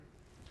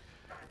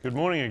Good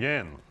morning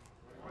again.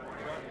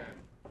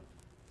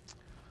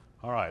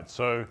 All right,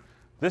 so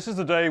this is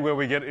the day where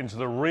we get into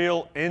the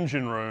real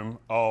engine room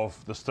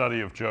of the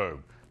study of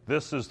Job.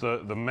 This is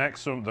the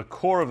maximum, the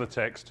core of the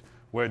text,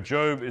 where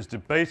Job is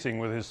debating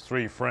with his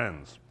three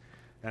friends.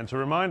 And to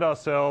remind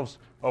ourselves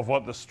of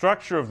what the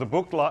structure of the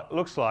book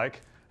looks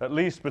like, at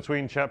least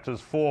between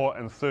chapters 4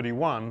 and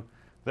 31,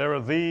 there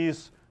are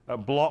these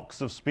blocks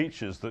of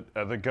speeches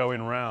that go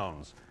in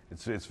rounds.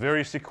 It's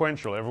very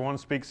sequential. Everyone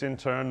speaks in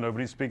turn.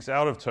 Nobody speaks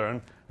out of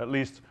turn, at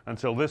least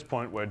until this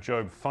point where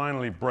Job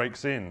finally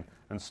breaks in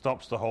and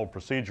stops the whole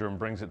procedure and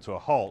brings it to a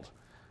halt.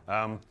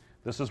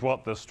 This is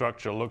what the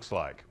structure looks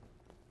like.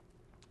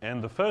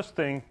 And the first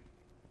thing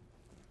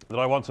that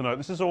I want to note,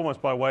 this is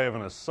almost by way of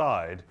an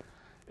aside,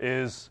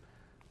 is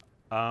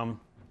I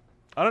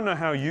don't know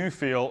how you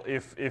feel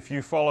if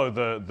you follow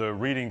the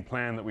reading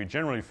plan that we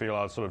generally feel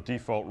our sort of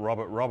default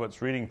Robert Roberts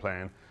reading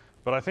plan,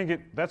 but I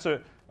think that's a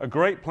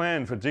great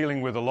plan for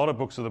dealing with a lot of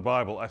books of the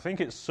Bible. I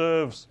think it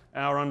serves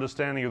our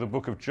understanding of the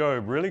book of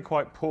Job really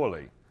quite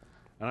poorly.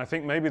 And I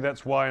think maybe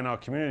that's why in our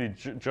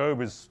community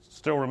Job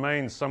still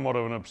remains somewhat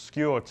of an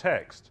obscure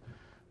text,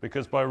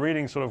 because by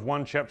reading sort of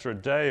one chapter a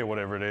day or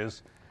whatever it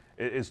is,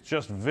 it's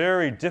just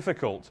very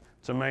difficult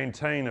to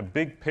maintain a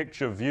big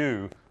picture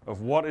view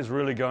of what is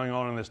really going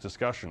on in this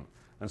discussion.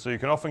 And so you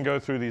can often go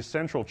through these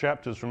central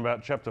chapters from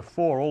about chapter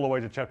 4 all the way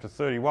to chapter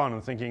 31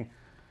 and thinking,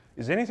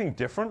 is anything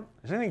different?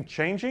 Is anything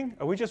changing?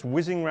 Are we just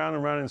whizzing round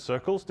and round in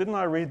circles? Didn't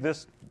I read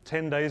this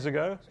 10 days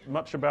ago?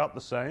 Much about the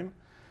same.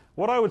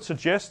 What I would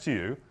suggest to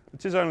you,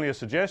 it is only a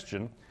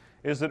suggestion,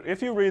 is that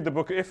if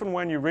and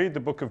when you read the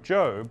book of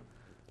Job,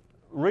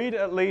 read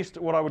at least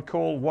what I would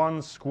call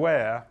one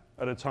square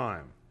at a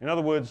time. In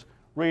other words,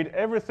 read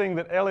everything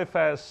that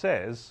Eliphaz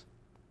says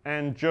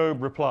and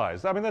Job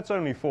replies. I mean, that's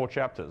only 4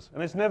 chapters,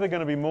 and it's never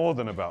going to be more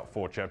than about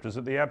 4 chapters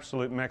at the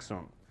absolute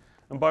maximum.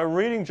 And by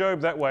reading Job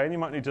that way, and you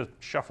might need to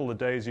shuffle the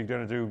days you're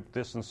going to do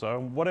this and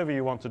so, whatever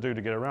you want to do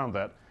to get around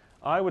that,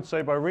 I would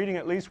say by reading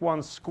at least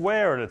one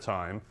square at a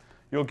time,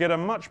 you'll get a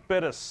much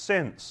better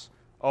sense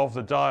of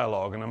the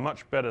dialogue and a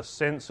much better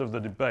sense of the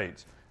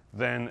debate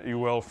than you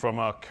will from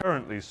our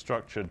currently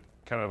structured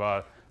kind of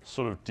our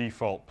sort of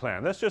default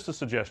plan. That's just a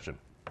suggestion.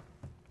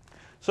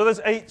 So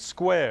there's 8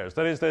 squares.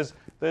 That is,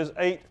 there's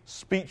 8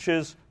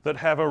 speeches that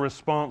have a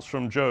response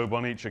from Job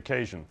on each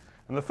occasion.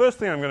 And the first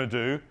thing I'm going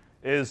to do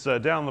is,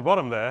 down the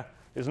bottom there,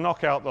 is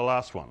knock out the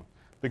last one.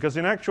 Because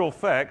in actual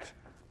fact,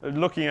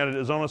 looking at it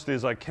as honestly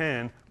as I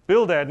can,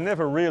 Bildad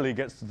never really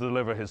gets to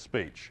deliver his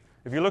speech.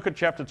 If you look at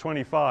chapter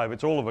 25,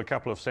 it's all of a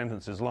couple of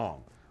sentences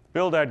long.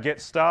 Bildad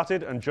gets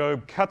started and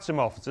Job cuts him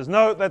off and says,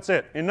 no, that's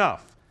it,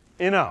 enough,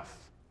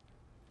 enough.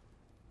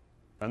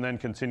 And then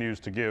continues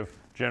to give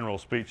general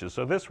speeches.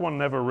 So this one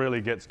never really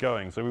gets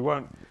going, so we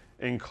won't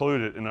include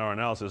it in our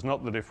analysis.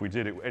 Not that if we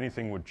did it,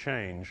 anything would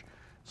change.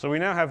 So we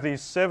now have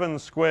these 7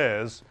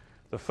 squares.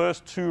 The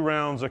first 2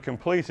 rounds are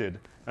completed,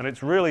 and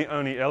it's really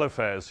only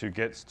Eliphaz who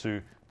gets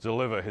to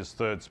deliver his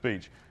third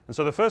speech. And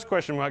so the first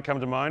question might come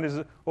to mind is,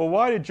 well,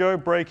 why did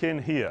Job break in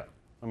here?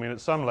 I mean,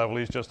 at some level,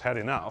 he's just had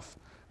enough,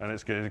 and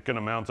it's going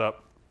to mount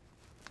up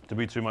to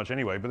be too much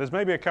anyway. But there's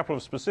maybe a couple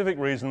of specific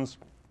reasons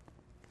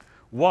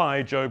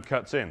why Job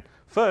cuts in.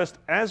 First,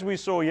 as we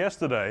saw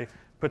yesterday,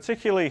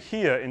 particularly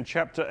here in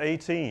chapter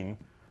 18,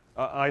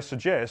 I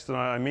suggest, and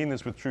I mean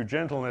this with true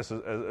gentleness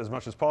as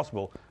much as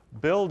possible,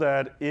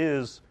 Bildad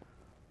is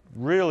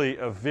really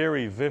a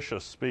very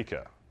vicious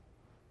speaker.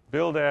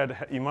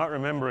 Bildad, you might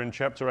remember in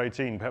chapter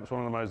 18, perhaps one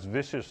of the most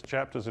vicious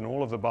chapters in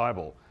all of the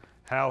Bible,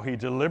 how he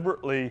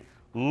deliberately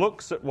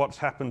looks at what's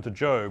happened to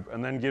Job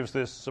and then gives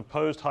this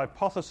supposed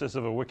hypothesis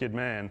of a wicked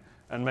man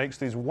and makes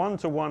these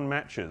one-to-one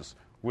matches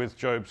with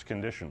Job's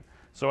condition.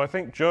 So I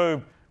think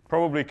Job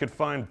probably could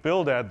find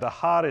Bildad the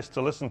hardest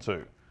to listen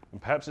to. And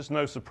perhaps it's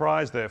no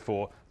surprise,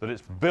 therefore, that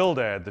it's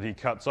Bildad that he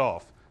cuts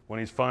off when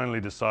he's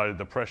finally decided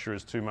the pressure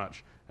is too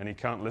much and he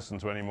can't listen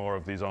to any more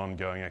of these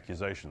ongoing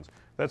accusations.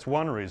 That's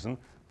one reason.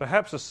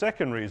 Perhaps a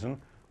second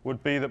reason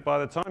would be that by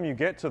the time you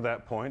get to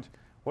that point,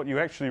 what you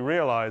actually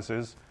realize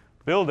is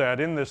Bildad,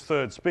 in this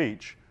third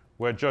speech,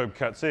 where Job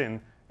cuts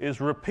in,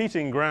 is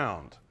repeating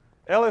ground.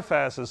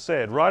 Eliphaz has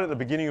said, right at the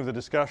beginning of the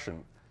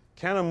discussion,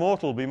 can a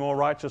mortal be more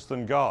righteous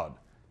than God?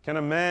 Can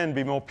a man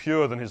be more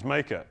pure than his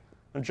maker?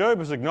 And Job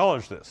has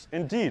acknowledged this.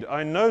 Indeed,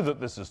 I know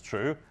that this is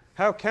true.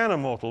 How can a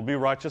mortal be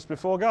righteous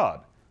before God?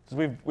 So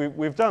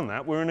we've done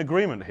that. We're in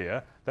agreement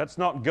here. That's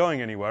not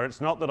going anywhere.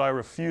 It's not that I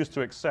refuse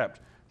to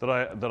accept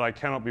that I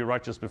cannot be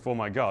righteous before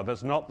my God.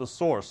 That's not the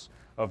source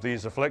of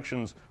these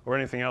afflictions or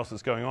anything else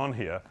that's going on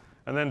here.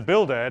 And then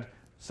Bildad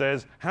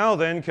says, how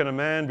then can a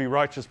man be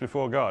righteous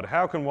before God?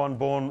 How can one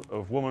born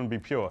of woman be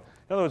pure?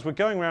 In other words, we're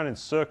going around in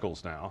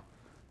circles now.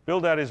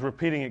 Bildad is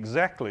repeating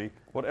exactly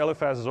what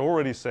Eliphaz has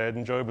already said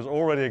and Job has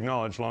already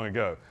acknowledged long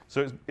ago.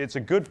 So it's a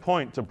good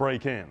point to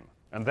break in,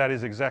 and that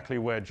is exactly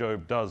where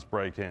Job does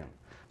break in.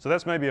 So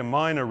that's maybe a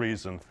minor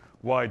reason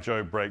why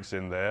Job breaks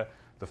in there.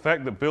 The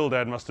fact that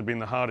Bildad must have been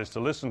the hardest to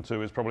listen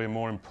to is probably a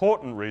more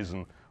important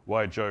reason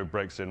why Job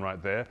breaks in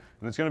right there. And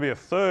there's going to be a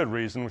third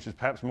reason, which is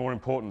perhaps more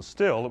important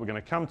still, that we're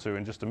going to come to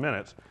in just a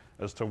minute,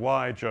 as to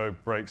why Job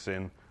breaks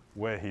in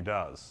where he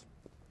does.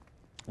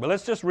 But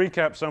let's just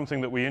recap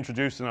something that we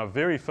introduced in our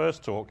very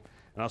first talk,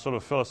 in our sort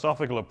of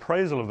philosophical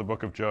appraisal of the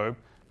book of Job,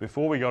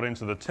 before we got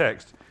into the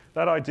text.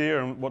 That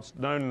idea, and what's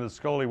known in the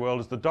scholarly world,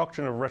 is the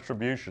doctrine of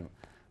retribution.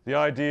 The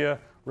idea,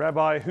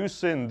 Rabbi, who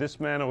sinned, this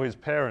man or his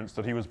parents,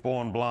 that he was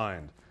born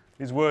blind?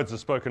 These words are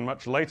spoken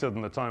much later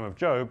than the time of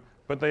Job,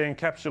 but they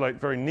encapsulate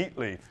very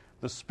neatly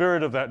the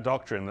spirit of that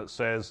doctrine that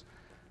says,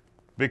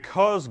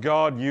 because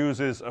God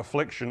uses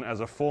affliction as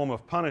a form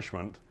of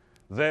punishment,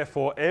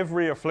 therefore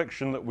every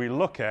affliction that we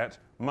look at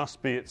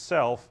must be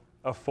itself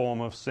a form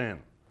of sin.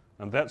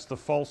 And that's the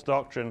false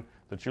doctrine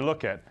that you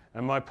look at.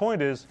 And my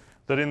point is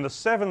that in the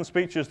 7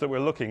 speeches that we're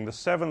looking, the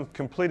 7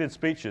 completed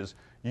speeches,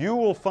 you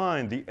will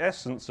find the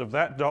essence of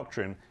that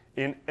doctrine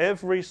in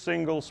every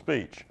single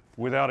speech,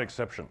 without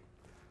exception.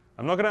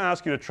 I'm not going to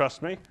ask you to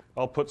trust me.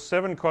 I'll put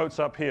 7 quotes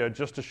up here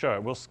just to show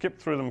it. We'll skip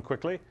through them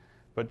quickly,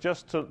 but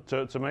just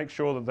to make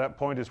sure that that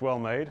point is well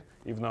made,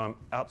 even though I'm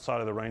outside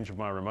of the range of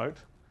my remote.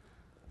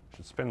 I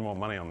should spend more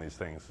money on these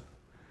things.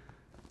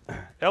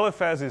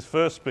 Eliphaz's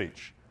first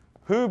speech,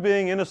 who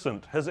being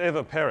innocent has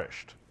ever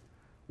perished?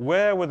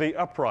 Where were the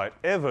upright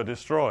ever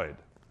destroyed?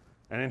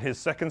 And in his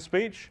second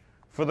speech,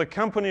 for the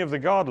company of the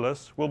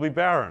godless will be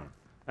barren,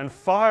 and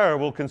fire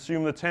will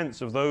consume the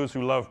tents of those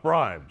who love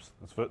bribes.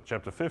 That's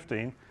chapter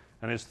 15.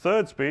 And his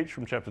third speech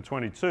from chapter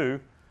 22,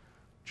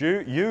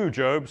 you,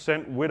 Job,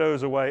 sent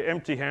widows away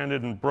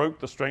empty-handed and broke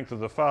the strength of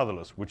the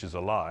fatherless, which is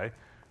a lie.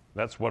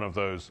 That's one of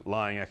those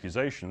lying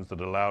accusations that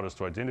allowed us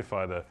to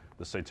identify the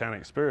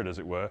satanic spirit, as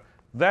it were.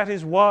 That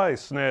is why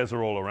snares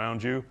are all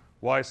around you,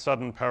 why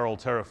sudden peril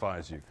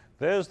terrifies you.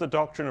 There's the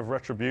doctrine of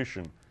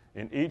retribution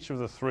in each of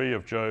the 3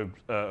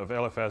 of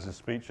Eliphaz's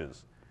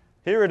speeches.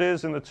 Here it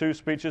is in the 2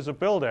 speeches of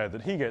Bildad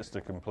that he gets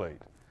to complete.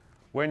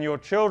 When your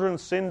children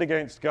sinned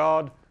against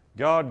God,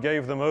 God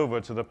gave them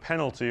over to the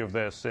penalty of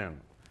their sin.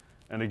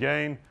 And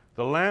again,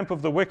 the lamp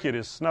of the wicked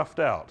is snuffed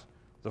out.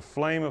 The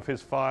flame of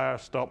his fire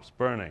stops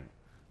burning.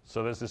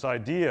 So there's this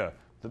idea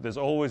that there's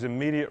always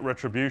immediate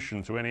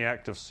retribution to any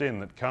act of sin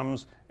that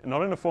comes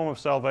not in the form of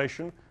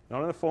salvation,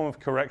 not in the form of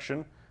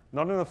correction,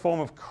 not in the form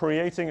of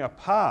creating a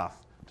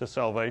path to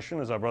salvation,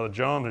 as our brother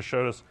John has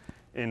showed us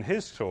in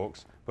his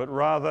talks, but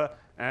rather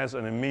as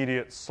an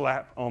immediate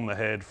slap on the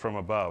head from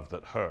above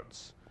that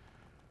hurts.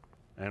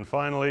 And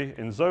finally,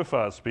 in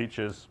Zophar's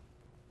speeches,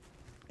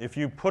 if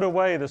you put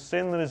away the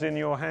sin that is in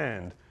your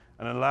hand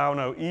and allow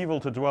no evil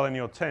to dwell in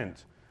your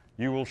tent,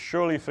 you will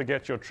surely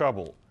forget your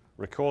trouble,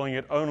 recalling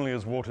it only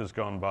as waters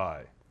gone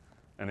by.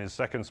 And his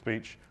second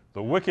speech,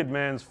 the wicked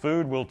man's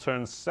food will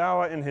turn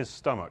sour in his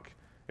stomach.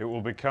 It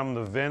will become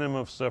the venom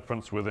of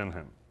serpents within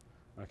him.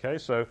 Okay,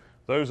 so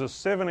those are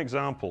 7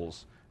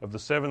 examples of the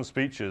 7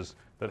 speeches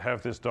that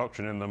have this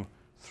doctrine in them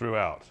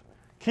throughout.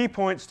 Key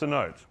points to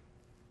note.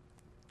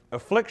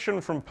 Affliction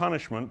from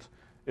punishment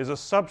is a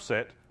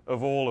subset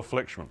of all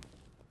affliction.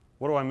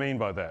 What do I mean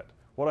by that?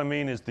 What I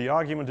mean is the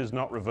argument is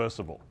not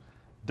reversible.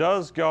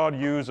 Does God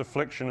use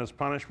affliction as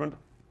punishment?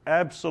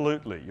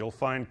 Absolutely. You'll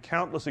find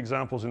countless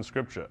examples in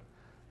Scripture.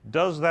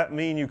 Does that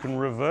mean you can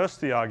reverse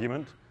the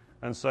argument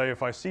and say,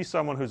 if I see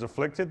someone who's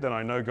afflicted, then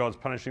I know God's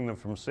punishing them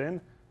from sin?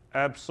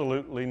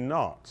 Absolutely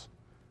not.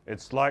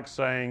 It's like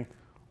saying,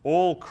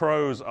 all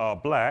crows are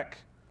black,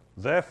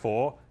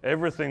 therefore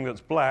everything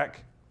that's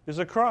black is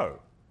a crow.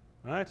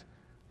 Right?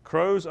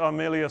 Crows are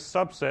merely a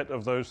subset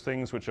of those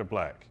things which are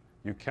black.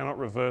 You cannot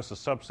reverse a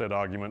subset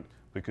argument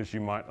because you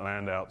might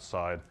land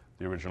outside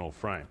the original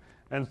frame.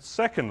 And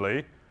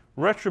secondly,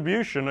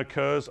 retribution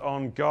occurs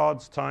on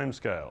God's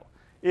timescale.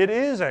 It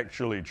is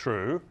actually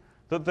true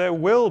that there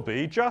will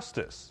be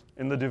justice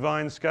in the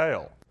divine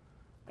scale,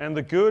 and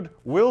the good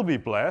will be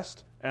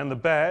blessed and the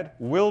bad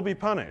will be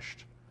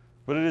punished.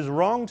 But it is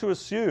wrong to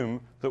assume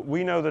that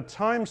we know the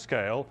time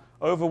scale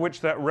over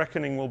which that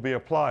reckoning will be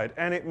applied,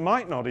 and it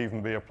might not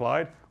even be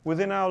applied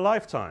within our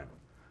lifetime.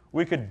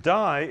 We could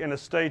die in a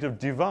state of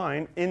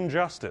divine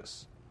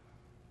injustice.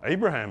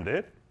 Abraham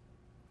did.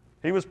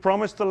 He was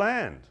promised the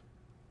land,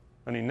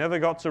 and he never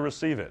got to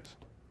receive it.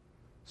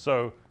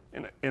 So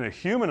in a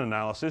human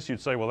analysis,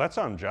 you'd say, well, that's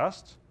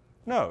unjust.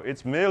 No,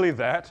 it's merely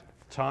that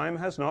time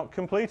has not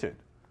completed.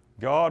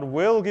 God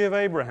will give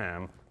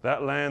Abraham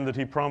that land that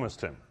he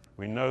promised him.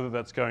 We know that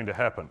that's going to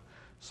happen.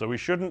 So we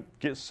shouldn't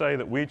say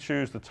that we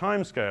choose the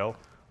time scale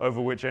over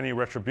which any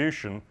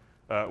retribution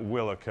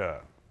will occur.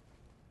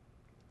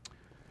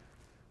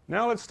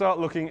 Now let's start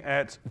looking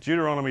at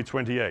Deuteronomy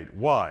 28.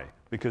 Why?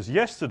 Because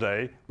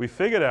yesterday we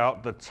figured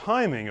out the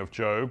timing of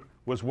Job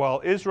was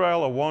while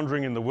Israel are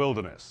wandering in the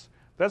wilderness.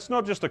 That's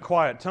not just a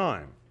quiet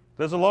time.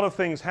 There's a lot of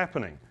things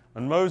happening.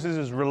 And Moses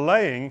is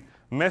relaying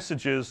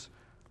messages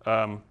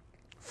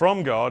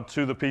from God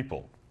to the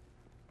people.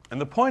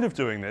 And the point of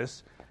doing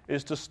this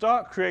is to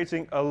start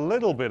creating a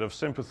little bit of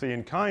sympathy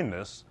and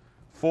kindness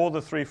for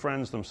the 3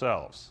 friends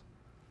themselves.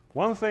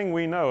 One thing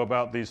we know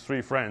about these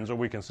 3 friends, or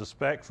we can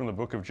suspect from the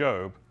book of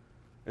Job,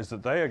 is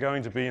that they are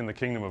going to be in the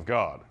kingdom of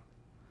God.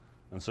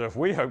 And so if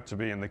we hope to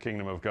be in the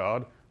kingdom of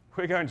God,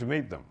 we're going to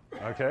meet them,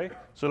 okay?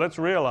 So let's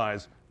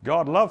realize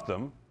God loved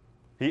them.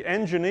 He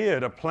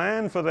engineered a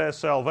plan for their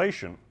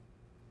salvation.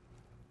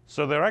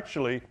 So they're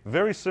actually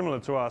very similar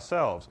to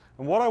ourselves.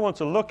 And what I want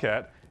to look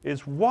at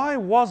is, why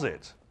was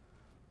it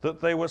that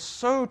they were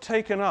so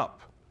taken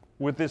up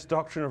with this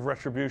doctrine of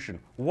retribution?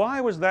 Why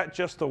was that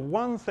just the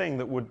one thing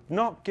that would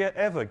not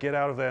ever get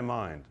out of their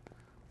mind?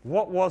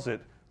 What was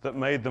it that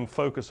made them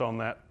focus on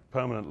that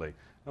permanently?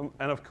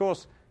 And of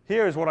course,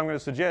 here is what I'm going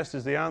to suggest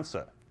is the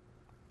answer.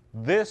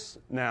 This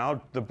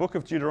now, the book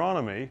of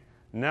Deuteronomy,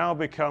 now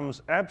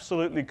becomes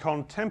absolutely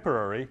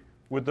contemporary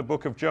with the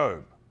book of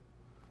Job.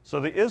 So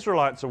the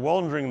Israelites are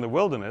wandering in the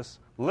wilderness,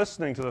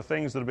 listening to the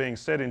things that are being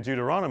said in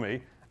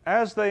Deuteronomy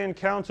as they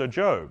encounter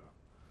Job.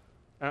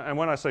 And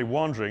when I say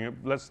wandering,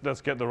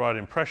 let's get the right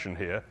impression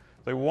here.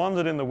 They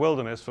wandered in the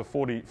wilderness for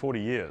 40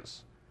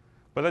 years.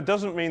 But that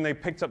doesn't mean they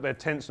picked up their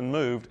tents and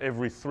moved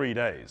every 3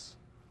 days.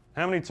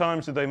 How many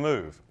times did they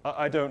move?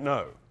 I don't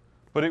know.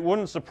 But it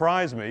wouldn't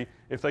surprise me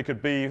if they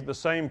could be the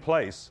same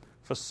place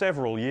for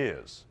several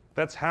years.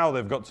 That's how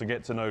they've got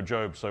to know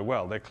Job so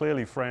well. They're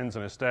clearly friends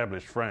and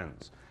established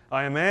friends.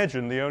 I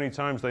imagine the only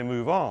times they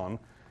move on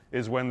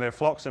is when their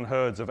flocks and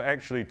herds have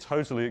actually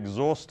totally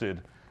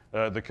exhausted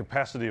the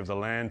capacity of the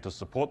land to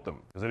support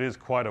them, because it is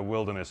quite a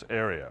wilderness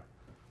area.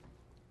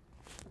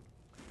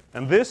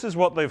 And this is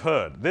what they've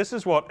heard. This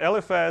is what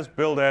Eliphaz,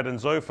 Bildad, and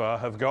Zophar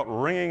have got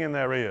ringing in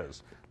their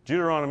ears.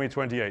 Deuteronomy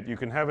 28. You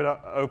can have it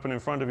open in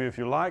front of you if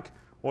you like,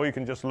 or you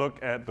can just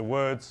look at the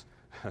words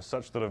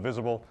such that are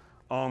visible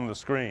on the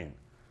screen.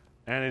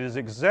 And it is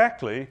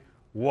exactly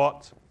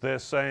what they're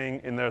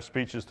saying in their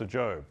speeches to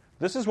Job.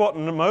 This is what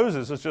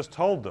Moses has just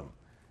told them.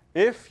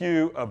 If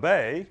you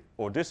obey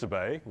or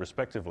disobey,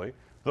 respectively,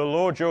 the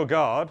Lord your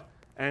God,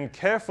 and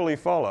carefully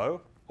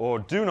follow, or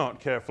do not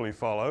carefully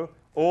follow,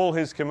 all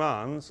his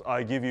commands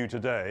I give you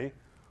today,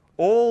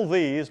 all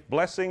these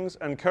blessings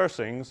and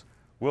cursings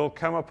will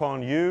come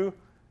upon you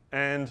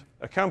and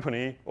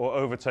accompany or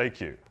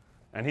overtake you.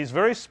 And he's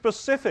very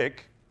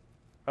specific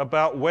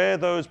about where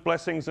those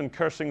blessings and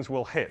cursings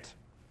will hit.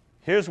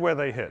 Here's where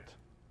they hit.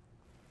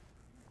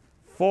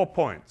 4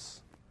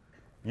 points.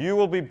 You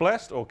will be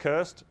blessed or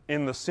cursed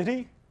in the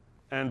city,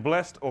 and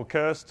blessed or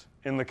cursed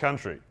in the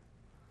country.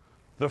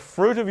 The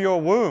fruit of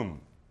your womb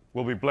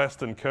will be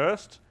blessed and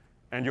cursed,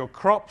 and your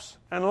crops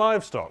and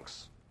livestock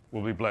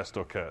will be blessed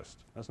or cursed.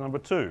 That's number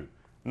 2.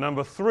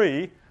 Number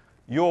 3,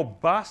 your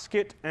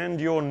basket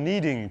and your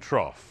kneading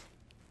trough.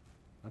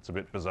 That's a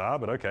bit bizarre,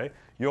 but okay.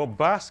 Your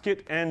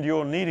basket and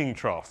your kneading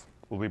trough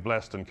will be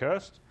blessed and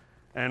cursed.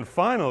 And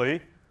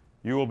finally,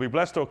 you will be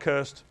blessed or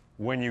cursed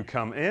when you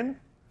come in,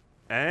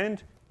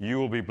 and you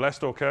will be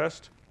blessed or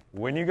cursed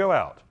when you go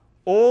out.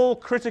 All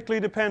critically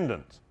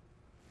dependent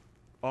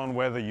on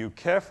whether you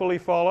carefully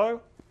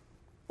follow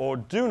or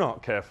do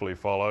not carefully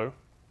follow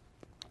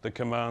the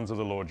commands of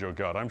the Lord your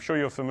God. I'm sure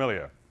you're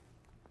familiar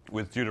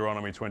with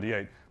Deuteronomy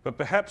 28, but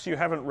perhaps you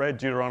haven't read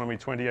Deuteronomy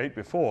 28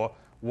 before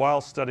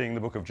while studying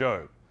the book of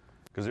Job,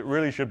 because it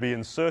really should be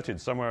inserted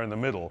somewhere in the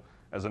middle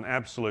as an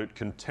absolute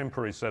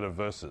contemporary set of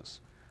verses.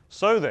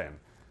 So then,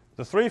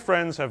 the 3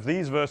 friends have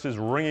these verses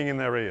ringing in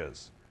their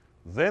ears.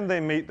 Then they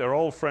meet their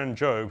old friend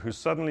Job, who's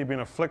suddenly been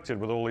afflicted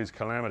with all these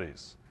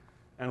calamities.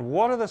 And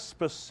what are the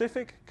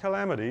specific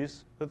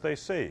calamities that they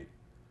see?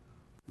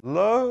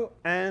 Lo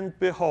and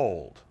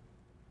behold,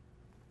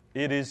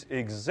 it is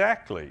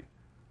exactly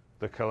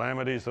the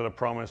calamities that are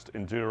promised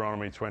in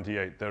Deuteronomy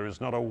 28. There is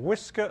not a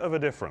whisker of a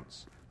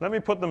difference. Let me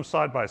put them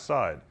side by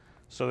side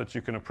so that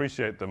you can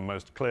appreciate them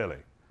most clearly.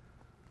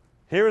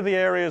 Here are the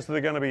areas that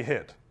are going to be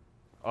hit,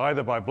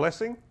 either by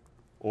blessing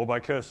or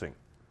by cursing.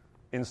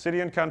 In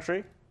city and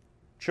country,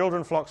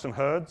 children, flocks, and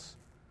herds,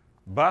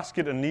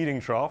 basket and kneading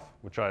trough,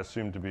 which I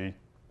assume to be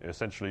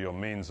essentially your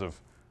means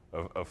of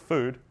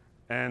food,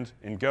 and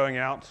in going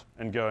out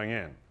and going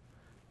in.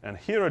 And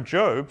here are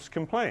Job's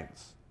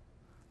complaints,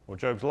 or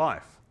Job's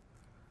life.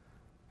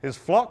 His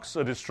flocks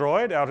are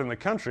destroyed out in the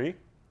country,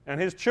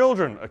 and his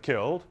children are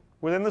killed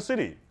within the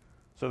city.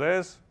 So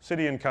there's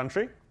city and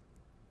country,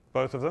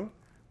 both of them.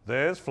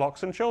 There's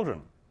flocks and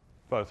children,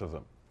 both of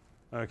them.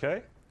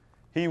 Okay?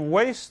 He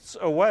wastes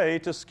away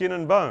to skin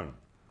and bone.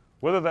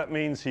 Whether that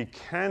means he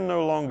can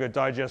no longer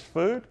digest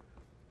food,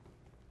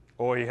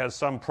 or he has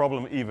some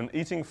problem even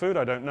eating food,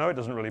 I don't know. It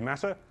doesn't really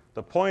matter.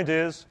 The point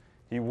is,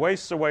 he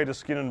wastes away to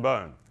skin and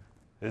bone.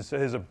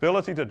 His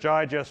ability to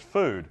digest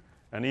food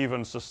and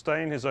even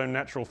sustain his own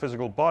natural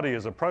physical body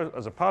as a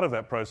part of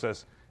that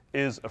process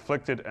is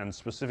afflicted and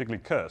specifically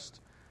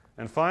cursed.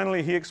 And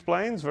finally, he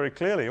explains very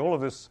clearly, all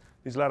of these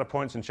latter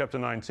points in chapter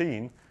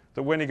 19,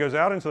 that when he goes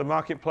out into the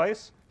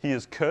marketplace, he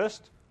is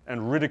cursed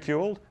and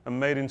ridiculed and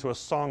made into a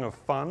song of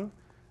fun.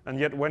 And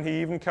yet when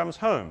he even comes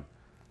home,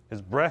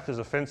 his breath is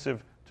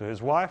offensive to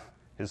his wife,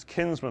 his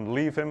kinsmen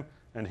leave him,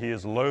 and he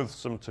is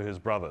loathsome to his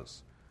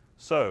brothers.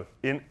 So,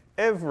 in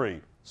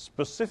every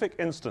specific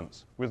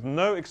instance, with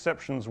no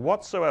exceptions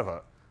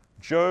whatsoever,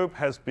 Job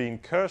has been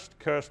cursed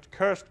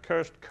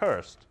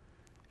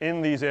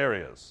in these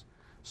areas.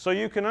 So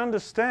you can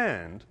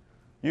understand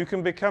you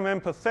can become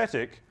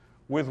empathetic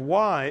with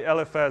why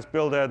Eliphaz,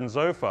 Bildad, and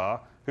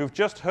Zophar, who've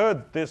just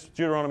heard this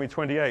Deuteronomy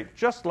 28,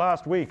 just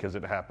last week as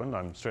it happened,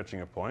 I'm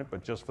stretching a point,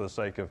 but just for the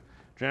sake of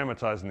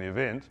dramatizing the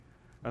event,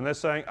 and they're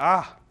saying,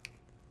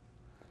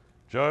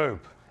 Job,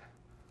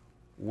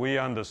 we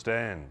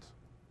understand.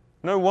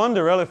 No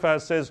wonder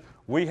Eliphaz says,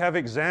 we have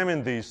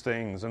examined these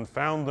things and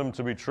found them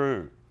to be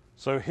true.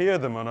 So hear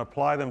them and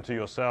apply them to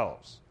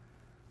yourselves.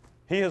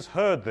 He has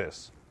heard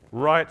this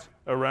right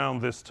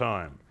around this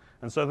time.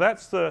 And so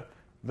that's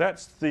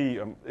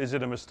is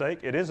it a mistake?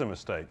 It is a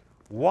mistake.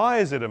 Why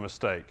is it a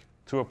mistake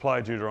to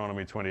apply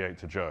Deuteronomy 28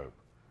 to Job?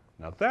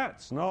 Now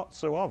that's not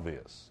so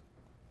obvious.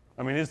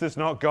 I mean, is this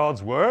not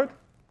God's word?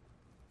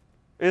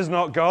 Is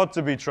not God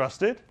to be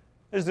trusted?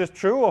 Is this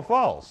true or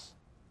false?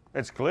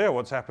 It's clear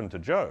what's happened to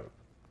Job.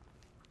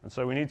 And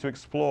so we need to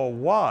explore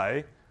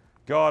why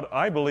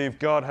I believe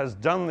God has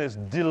done this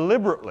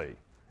deliberately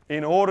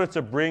in order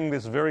to bring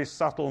this very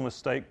subtle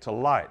mistake to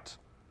light,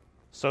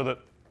 so that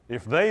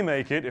if they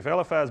make it, if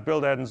Eliphaz,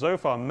 Bildad, and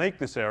Zophar make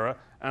this error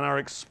and are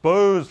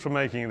exposed for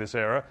making this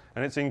error,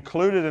 and it's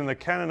included in the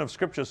canon of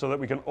Scripture so that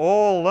we can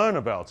all learn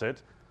about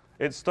it,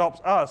 it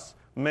stops us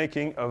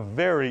making a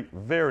very,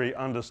 very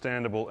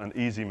understandable and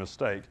easy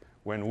mistake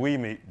when we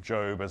meet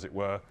Job, as it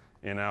were,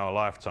 in our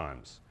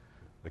lifetimes.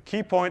 The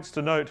key points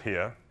to note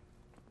here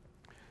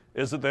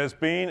is that there's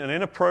been an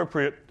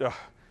inappropriate...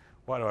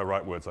 why do I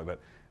write words like that?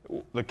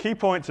 The key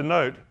point to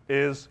note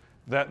is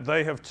that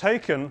they have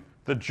taken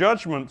the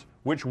judgment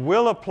which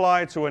will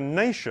apply to a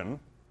nation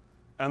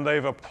and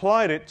they've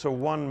applied it to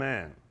one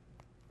man.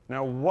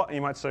 Now, what you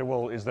might say,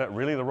 well, is that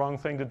really the wrong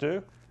thing to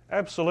do?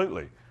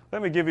 Absolutely.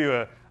 Let me give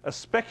you a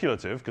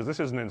speculative, because this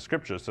isn't in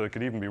Scripture, so it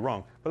could even be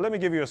wrong, but let me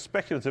give you a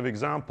speculative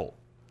example.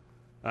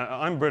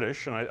 I'm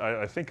British, and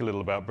I think a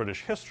little about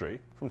British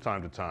history from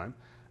time to time,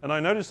 and I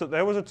noticed that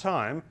there was a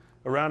time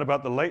around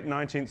about the late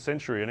 19th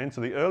century and into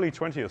the early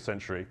 20th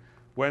century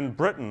when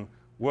Britain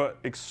were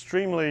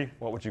extremely,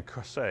 what would you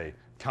say,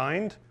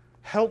 kind,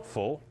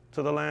 helpful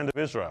to the land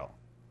of Israel.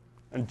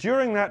 And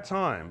during that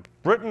time,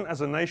 Britain as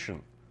a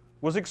nation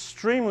was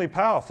extremely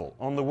powerful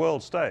on the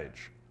world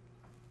stage,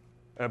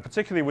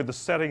 particularly with the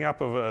setting up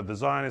of the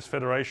Zionist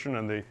Federation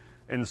and the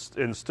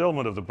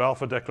instillment of the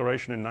Balfour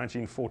Declaration in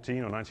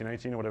 1914 or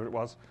 1918 or whatever it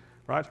was,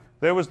 right?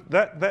 There was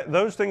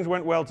those things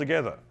went well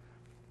together.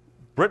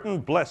 Britain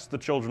blessed the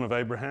children of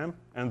Abraham,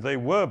 and they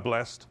were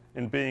blessed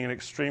in being an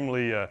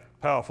extremely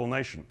powerful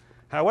nation.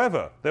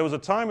 However, there was a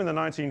time in the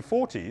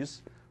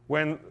 1940s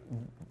when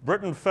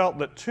Britain felt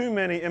that too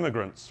many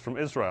immigrants from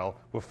Israel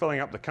were filling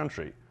up the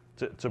country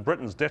to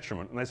Britain's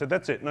detriment, and they said,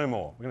 that's it, no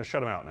more. We're going to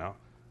shut them out now.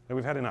 And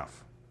we've had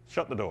enough.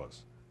 Shut the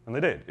doors. And they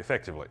did,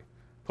 effectively.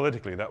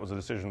 Politically, that was a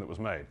decision that was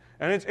made.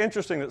 And it's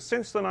interesting that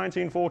since the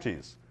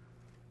 1940s,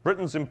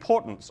 Britain's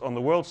importance on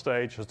the world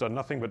stage has done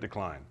nothing but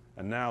decline,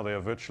 and now they are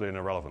virtually an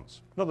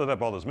irrelevance. Not that that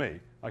bothers me.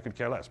 I could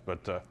care less,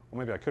 but or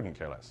maybe I couldn't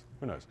care less.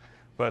 Who knows?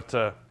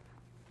 But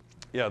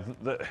yeah,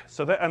 that's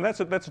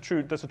a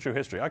true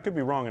history. I could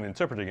be wrong in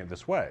interpreting it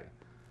this way,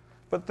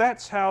 but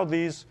that's how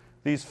these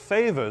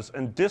favors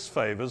and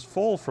disfavors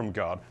fall from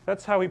God.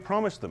 That's how He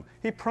promised them.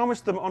 He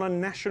promised them on a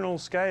national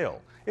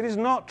scale. It is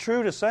not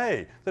true to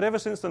say that ever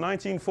since the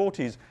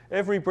 1940s,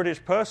 every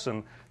British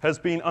person has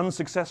been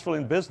unsuccessful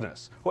in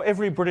business, or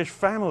every British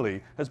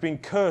family has been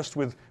cursed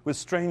with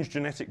strange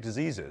genetic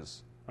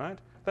diseases. Right?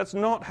 That's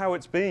not how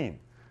it's been.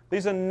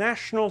 These are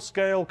national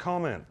scale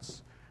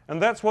comments. And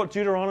that's what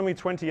Deuteronomy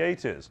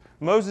 28 is.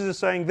 Moses is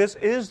saying this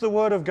is the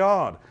word of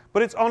God,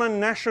 but it's on a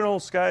national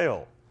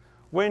scale.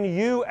 When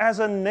you as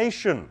a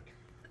nation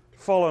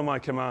follow my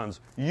commands,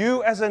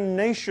 you as a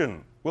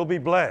nation will be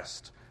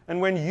blessed. And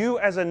when you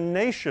as a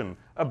nation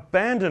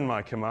abandon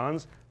my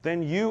commands,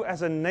 then you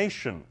as a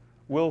nation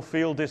will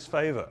feel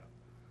disfavor.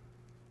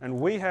 And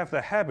we have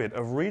the habit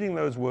of reading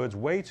those words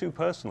way too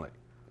personally.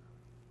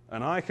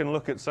 And I can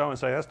look at someone and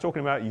say, that's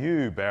talking about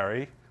you,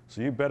 Barry,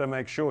 so you better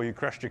make sure you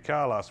crashed your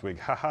car last week.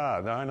 Ha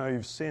ha, I know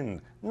you've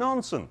sinned.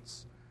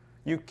 Nonsense.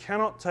 You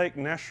cannot take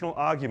national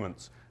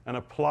arguments and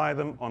apply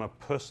them on a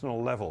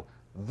personal level.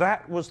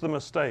 That was the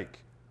mistake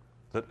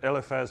that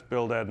Eliphaz,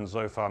 Bildad, and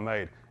Zophar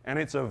made. And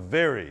it's a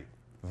very,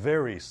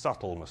 very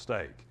subtle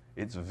mistake.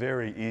 It's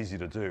very easy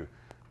to do.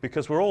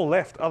 Because we're all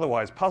left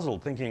otherwise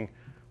puzzled, thinking,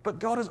 but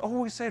God has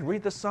always said,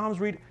 read the Psalms,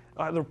 read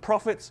the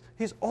prophets.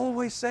 He's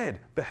always said,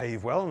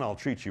 behave well and I'll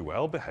treat you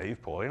well,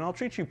 behave poorly and I'll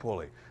treat you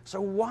poorly. So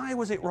why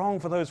was it wrong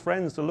for those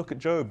friends to look at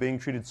Job being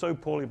treated so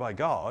poorly by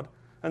God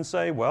and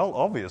say, well,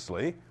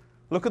 obviously,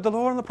 look at the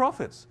law and the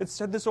prophets. It's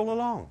said this all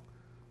along.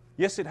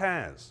 Yes, it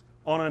has,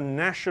 on a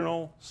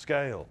national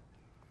scale.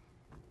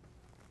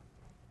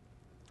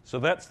 So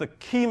that's the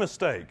key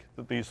mistake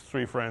that these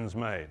three friends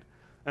made.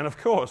 And of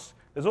course,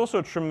 there's also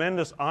a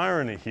tremendous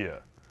irony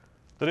here,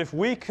 that if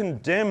we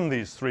condemn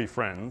these three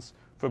friends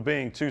for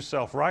being too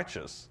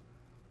self-righteous,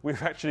 we're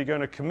actually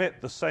going to commit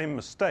the same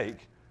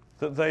mistake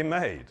that they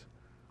made.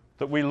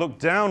 That we look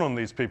down on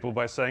these people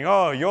by saying,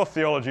 oh, your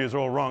theology is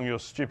all wrong, you're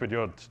stupid,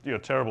 you're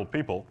terrible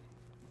people.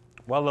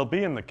 Well, they'll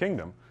be in the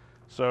kingdom.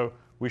 So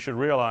we should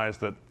realize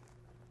that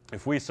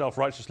if we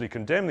self-righteously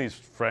condemn these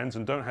friends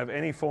and don't have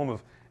any form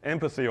of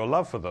empathy or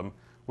love for them,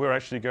 we're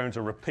actually going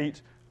to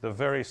repeat the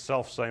very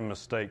self-same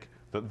mistake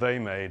that they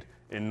made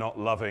in not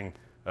loving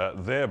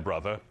their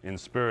brother, in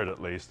spirit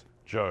at least,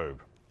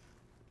 Job.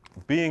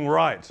 Being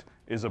right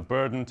is a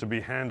burden to be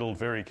handled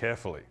very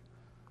carefully.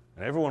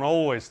 And everyone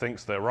always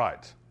thinks they're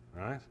right,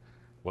 right?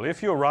 Well,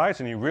 if you're right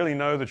and you really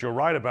know that you're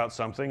right about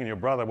something and your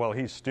brother, well,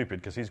 he's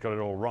stupid because he's got it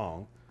all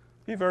wrong,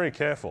 be very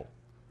careful.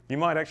 You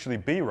might actually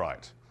be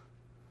right.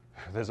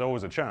 There's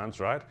always a chance,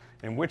 right?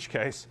 In which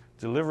case,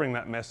 delivering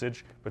that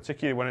message,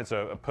 particularly when it's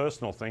a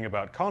personal thing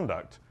about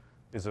conduct,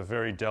 is a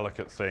very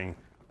delicate thing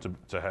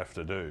to have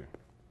to do.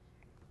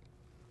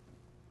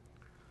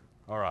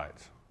 All right.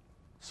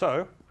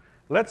 So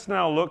let's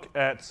now look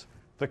at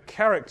the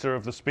character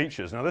of the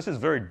speeches. Now, this is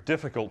very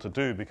difficult to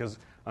do because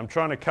I'm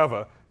trying to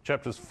cover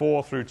chapters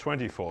 4 through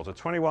 24. So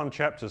 21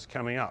 chapters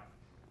coming up.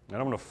 I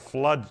don't want to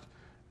flood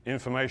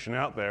information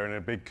out there in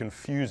a big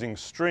confusing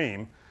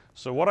stream.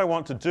 So what I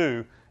want to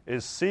do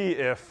is see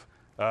if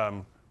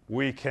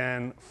we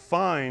can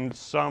find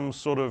some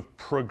sort of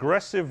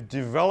progressive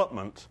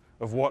development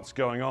of what's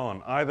going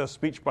on, either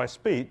speech by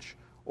speech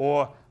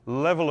or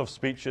level of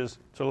speeches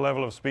to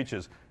level of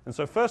speeches. And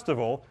so first of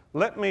all,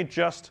 let me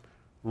just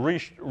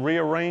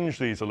rearrange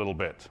these a little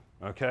bit,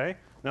 okay?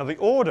 Now the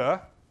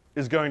order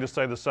is going to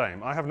stay the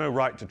same. I have no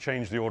right to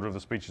change the order of the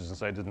speeches and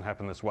say it didn't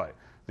happen this way.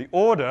 The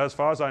order, as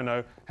far as I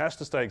know, has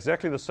to stay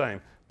exactly the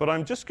same, but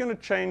I'm just going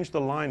to change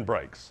the line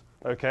breaks,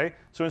 okay?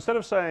 So instead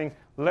of saying,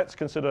 let's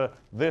consider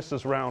this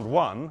as round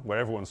 1, where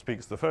everyone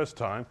speaks the first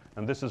time,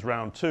 and this is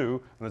round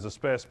 2, and there's a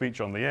spare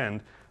speech on the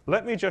end,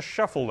 let me just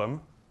shuffle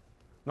them,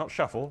 not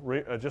shuffle,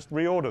 just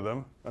reorder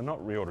them, not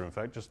reorder in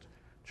fact, just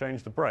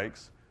change the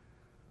breaks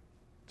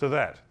to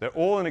that. They're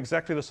all in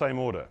exactly the same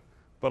order.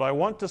 But I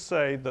want to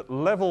say that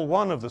level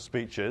 1 of the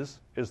speeches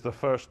is the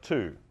first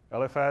 2,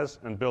 Eliphaz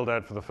and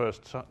Bildad for the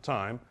first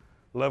time.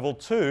 Level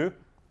 2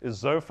 is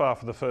Zophar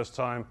for the first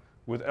time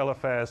with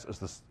Eliphaz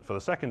for the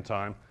second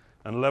time.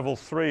 And level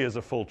 3 is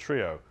a full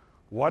trio.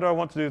 Why do I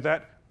want to do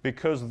that?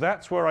 Because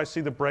that's where I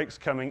see the breaks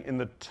coming in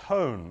the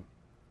tone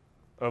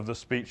of the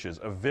speeches,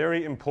 a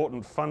very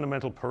important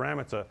fundamental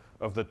parameter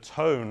of the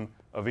tone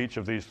of each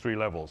of these 3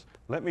 levels.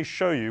 Let me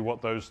show you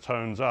what those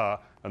tones are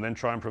and then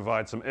try and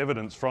provide some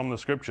evidence from the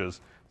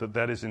scriptures that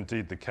that is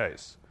indeed the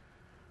case.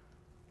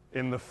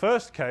 In the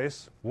first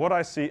case, what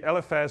I see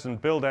Eliphaz and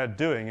Bildad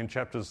doing in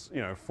chapters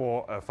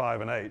 4,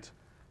 5, and 8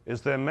 is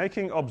they're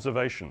making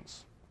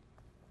observations.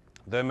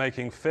 They're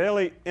making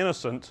fairly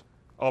innocent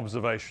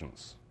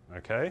observations,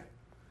 okay?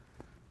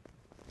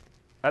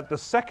 At the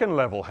second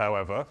level,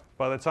 however,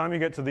 by the time you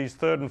get to these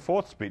 3rd and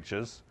 4th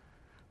speeches,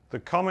 the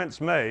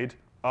comments made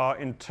are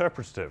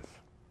interpretative.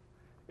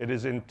 It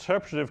is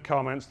interpretative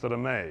comments that are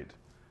made.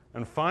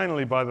 And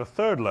finally, by the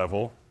 3rd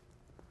level,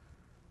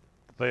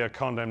 they are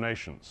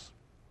condemnations.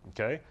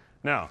 Okay?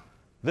 Now,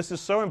 this is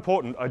so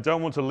important, I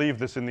don't want to leave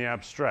this in the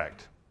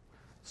abstract.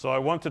 So I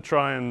want to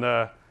try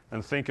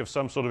and think of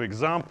some sort of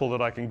example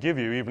that I can give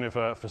you, even if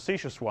a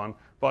facetious one,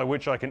 by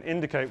which I can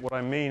indicate what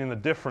I mean in the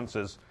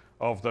differences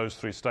of those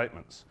 3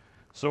 statements.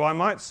 So I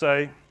might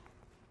say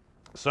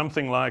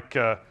something like,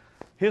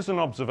 here's an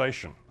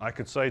observation. I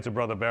could say to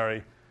Brother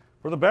Barry,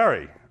 Brother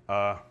Barry,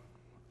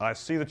 I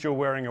see that you're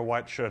wearing a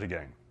white shirt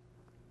again.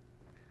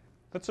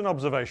 That's an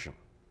observation,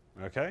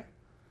 okay?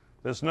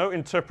 There's no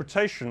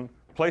interpretation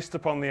placed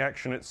upon the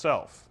action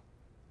itself.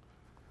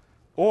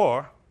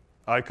 Or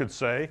I could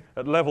say,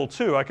 at level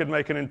 2, I could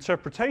make an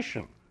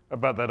interpretation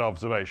about that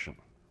observation.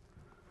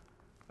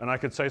 And I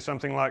could say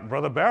something like,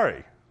 Brother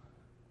Barry,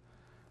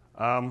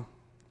 I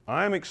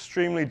am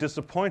extremely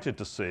disappointed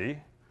to see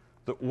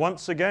that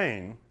once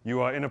again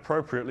you are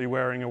inappropriately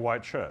wearing a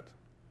white shirt.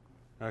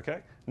 Okay?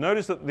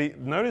 Notice,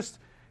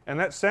 and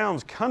that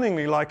sounds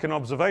cunningly like an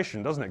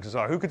observation, doesn't it?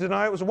 Because who could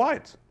deny it was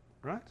white,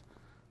 right?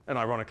 And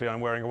ironically,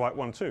 I'm wearing a white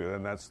one too,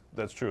 and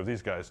that's true of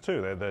these guys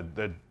too.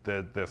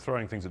 They're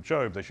throwing things at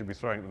Job. They should be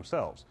throwing it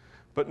themselves.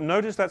 But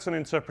notice that's an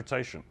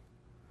interpretation.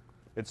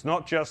 It's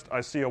not just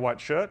I see a white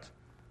shirt,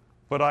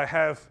 but I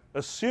have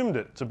assumed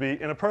it to be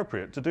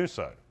inappropriate to do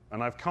so,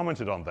 and I've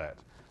commented on that.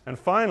 And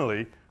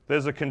finally,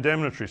 there's a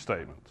condemnatory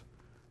statement,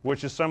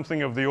 which is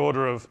something of the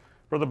order of,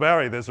 Brother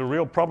Barry, there's a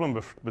real problem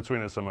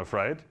between us, I'm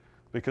afraid,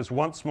 because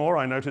once more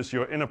I notice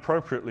you're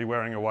inappropriately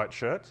wearing a white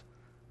shirt,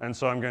 and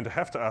so I'm going to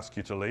have to ask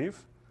you to leave.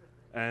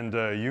 And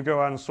you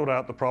go out and sort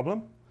out the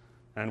problem,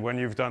 and when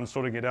you've done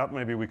sorting it out,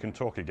 maybe we can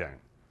talk again.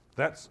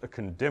 That's a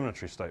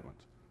condemnatory statement.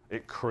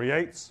 It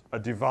creates a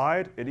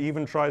divide. It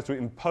even tries to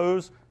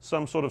impose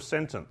some sort of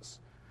sentence.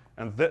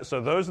 And so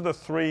those are the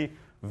 3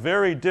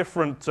 very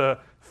different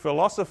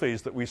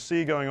philosophies that we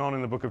see going on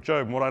in the book of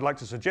Job. And what I'd like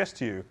to suggest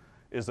to you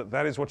is that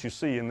that is what you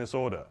see in this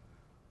order.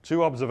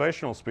 2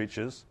 observational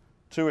speeches,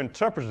 2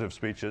 interpretative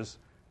speeches,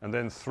 and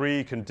then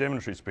 3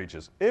 condemnatory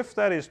speeches. If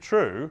that is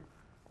true,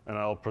 and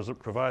I'll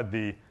provide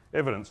the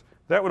evidence,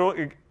 that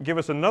would give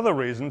us another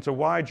reason to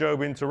why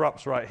Job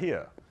interrupts right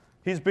here.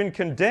 He's been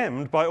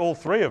condemned by all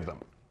 3 of them.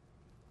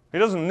 He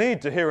doesn't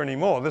need to hear any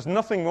more. There's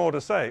nothing more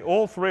to say.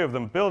 All 3 of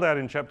them, Bildad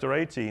in chapter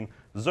 18,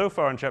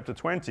 Zophar in chapter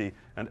 20,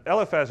 and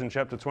Eliphaz in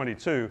chapter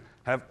 22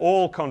 have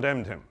all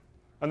condemned him.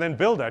 And then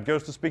Bildad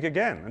goes to speak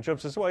again. And Job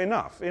says, well,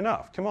 enough,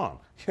 come on.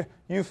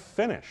 You've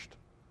finished.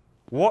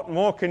 What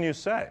more can you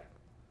say?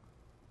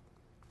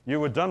 You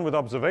were done with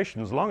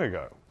observations long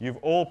ago. You've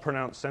all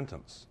pronounced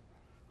sentence.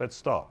 Let's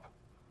stop.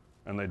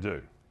 And they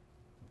do.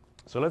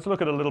 So let's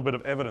look at a little bit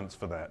of evidence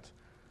for that.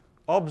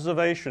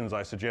 Observations,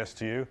 I suggest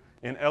to you,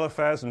 in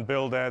Eliphaz and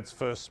Bildad's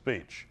first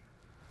speech.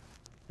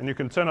 And you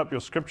can turn up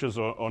your scriptures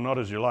or not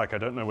as you like. I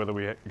don't know whether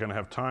we're going to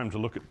have time to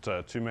look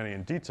at too many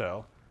in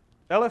detail.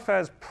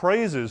 Eliphaz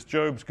praises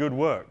Job's good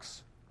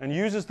works and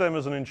uses them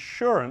as an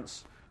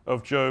insurance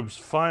of Job's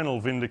final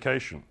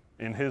vindication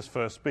in his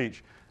first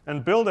speech.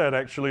 And Bildad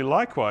actually,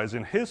 likewise,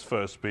 in his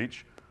first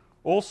speech,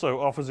 also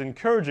offers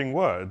encouraging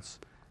words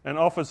and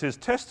offers his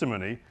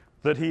testimony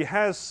that he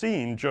has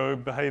seen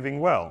Job behaving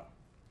well.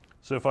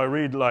 So if I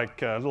read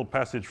like a little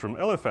passage from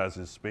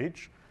Eliphaz's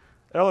speech,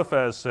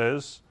 Eliphaz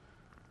says,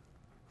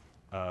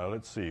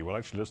 let's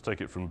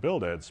take it from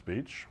Bildad's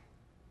speech.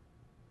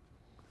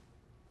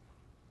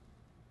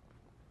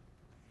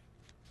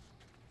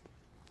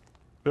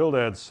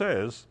 Bildad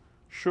says,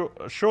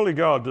 surely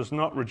God does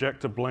not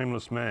reject a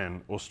blameless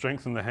man or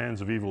strengthen the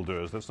hands of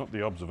evildoers. That's not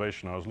the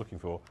observation I was looking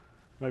for.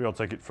 Maybe I'll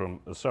take it from,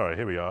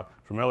 here we are,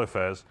 from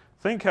Eliphaz.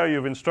 Think how you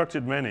have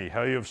instructed many,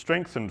 how you have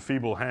strengthened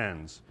feeble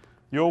hands.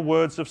 Your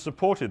words have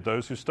supported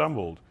those who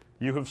stumbled.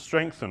 You have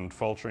strengthened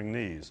faltering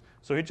knees.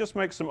 So he just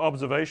makes some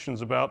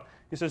observations about,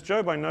 he says,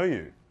 Job, I know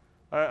you.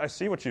 I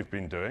see what you've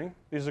been doing.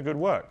 These are good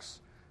works.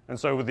 And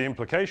so with the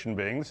implication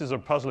being, this is a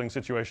puzzling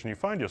situation you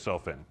find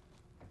yourself in.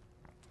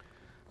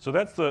 So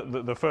that's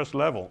the first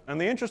level. And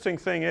the interesting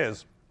thing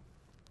is,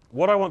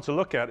 what I want to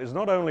look at is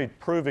not only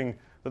proving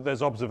that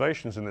there's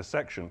observations in this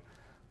section,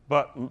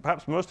 but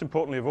perhaps most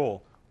importantly of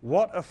all,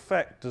 what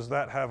effect does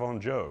that have on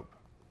Job?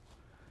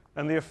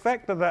 And the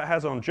effect that that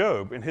has on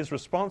Job in his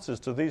responses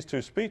to these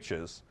two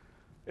speeches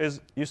is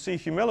you see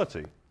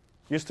humility.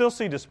 You still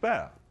see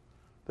despair.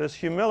 There's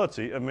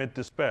humility amid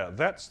despair.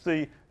 That's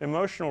the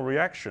emotional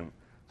reaction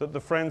that the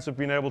friends have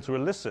been able to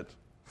elicit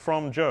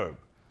from Job.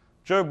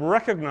 Job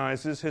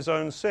recognizes his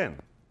own sin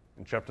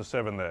in chapter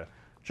 7 there.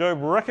 Job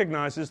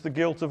recognizes the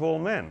guilt of all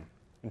men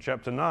in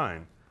chapter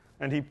 9.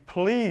 And he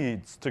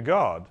pleads to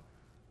God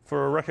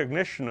for a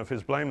recognition of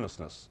his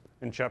blamelessness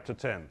in chapter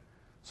 10.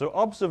 So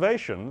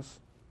observations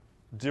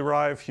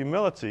derive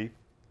humility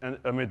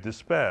amid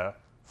despair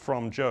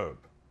from Job.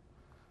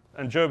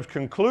 And Job's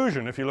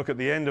conclusion, if you look at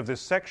the end of this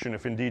section,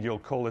 if indeed you'll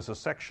call this a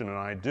section, and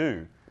I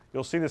do,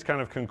 you'll see this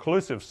kind of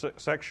conclusive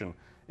section.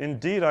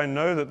 Indeed, I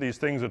know that these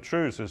things are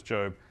true, says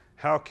Job.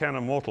 How can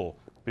a mortal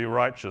be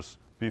righteous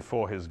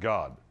before his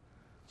God?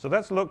 So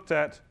that's looked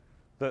at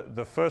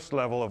the first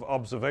level of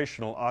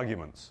observational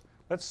arguments.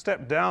 Let's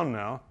step down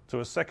now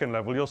to a second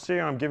level. You'll see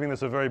I'm giving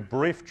this a very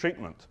brief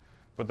treatment,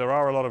 but there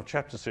are a lot of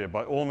chapters here.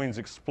 By all means,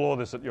 explore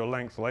this at your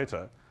length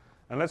later.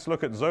 And let's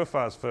look at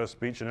Zophar's first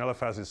speech and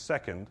Eliphaz's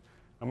second.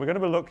 And we're going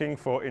to be looking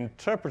for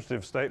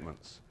interpretative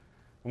statements.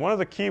 And one of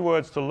the key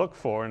words to look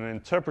for in an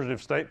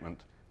interpretative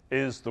statement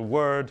is the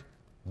word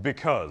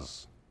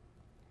because.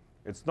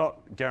 It's not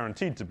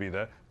guaranteed to be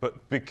there,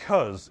 but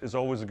because is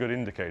always a good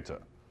indicator.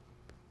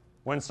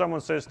 When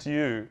someone says to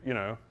you,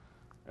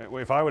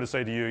 if I were to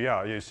say to you,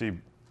 yeah, you see,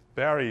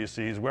 Barry,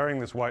 he's wearing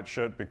this white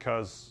shirt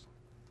because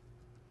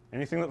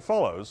anything that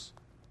follows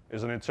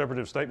is an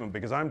interpretive statement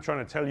because I'm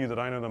trying to tell you that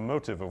I know the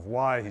motive of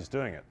why he's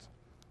doing it.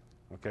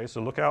 Okay,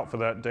 so look out for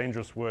that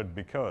dangerous word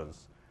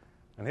because.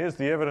 And here's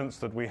the evidence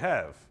that we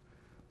have.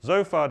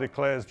 Zophar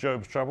declares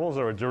Job's troubles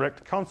are a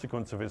direct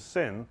consequence of his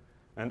sin,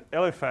 and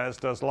Eliphaz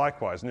does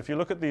likewise. And if you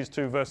look at these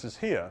two verses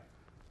here,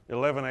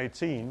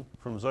 11:18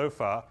 from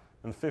Zophar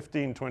and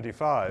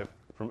 15:25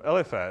 from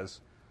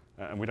Eliphaz,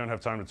 and we don't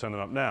have time to turn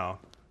them up now,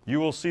 you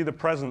will see the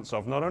presence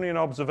of not only an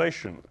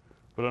observation,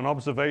 but an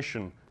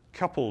observation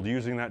coupled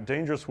using that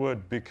dangerous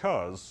word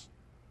because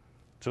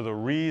to the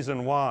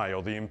reason why,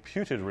 or the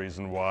imputed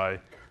reason why,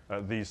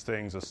 these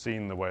things are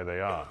seen the way they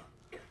are.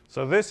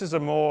 So this is a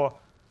more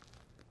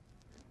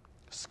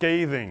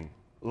scathing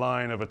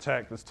line of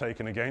attack that's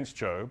taken against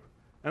Job.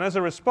 And as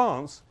a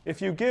response,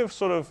 if you give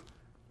sort of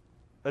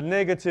a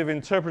negative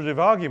interpretive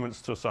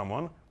arguments to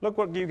someone, look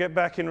what you get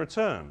back in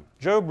return.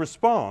 Job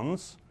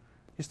responds.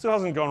 He still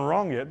hasn't gone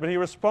wrong yet, but he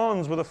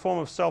responds with a form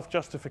of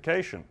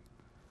self-justification.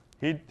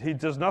 He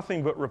does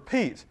nothing but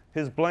repeat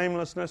his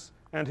blamelessness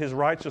and his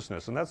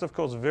righteousness. And that's, of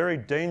course, very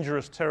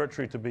dangerous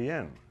territory to be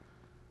in.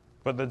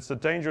 But it's the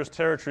dangerous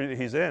territory that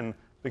he's in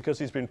because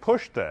he's been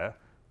pushed there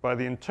by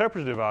the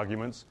interpretative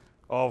arguments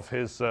of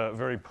his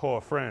very poor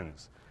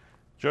friends.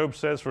 Job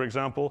says, for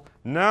example,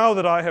 now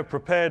that I have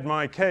prepared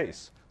my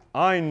case,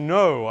 I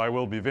know I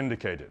will be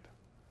vindicated.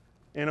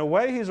 In a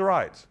way, he's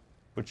right.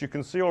 But you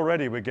can see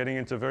already we're getting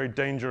into very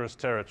dangerous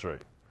territory.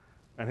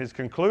 And his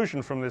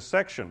conclusion from this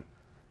section,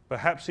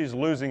 perhaps he's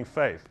losing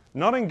faith.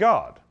 Not in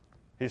God.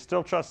 He's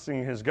still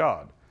trusting his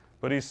God.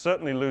 But he's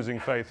certainly losing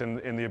faith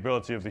in the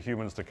ability of the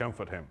humans to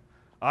comfort him.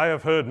 I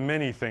have heard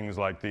many things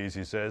like these,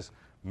 he says.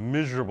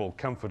 Miserable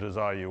comforters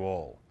are you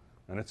all.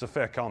 And it's a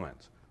fair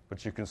comment.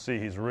 but you can see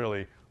he's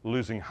really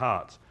losing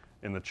heart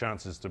in the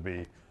chances to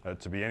be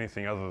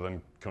anything other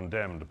than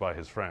condemned by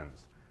his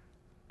friends.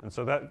 And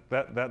so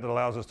that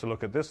allows us to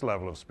look at this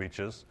level of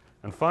speeches.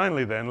 And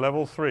finally then,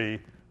 level 3,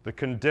 the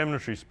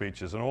condemnatory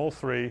speeches. And all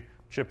three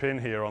chip in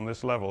here on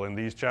this level in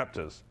these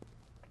chapters.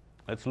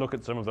 Let's look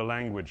at some of the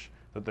language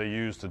that they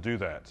use to do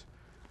that.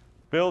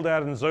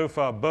 Bildad and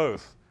Zophar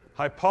both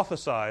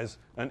hypothesize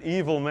an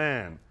evil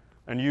man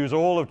and use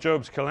all of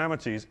Job's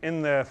calamities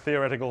in their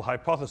theoretical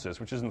hypothesis,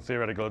 which isn't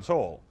theoretical at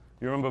all.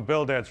 You remember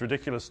Bildad's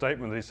ridiculous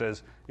statement that he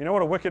says, you know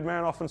what a wicked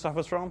man often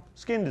suffers from?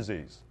 Skin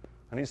disease.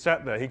 And he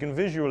sat there. He can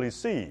visually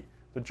see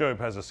that Job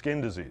has a skin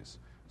disease.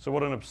 So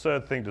what an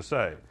absurd thing to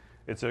say.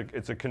 It's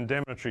a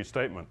condemnatory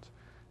statement.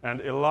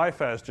 And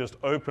Eliphaz just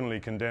openly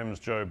condemns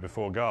Job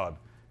before God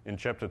in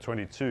chapter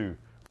 22,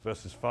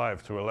 verses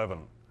 5 to 11.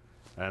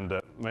 And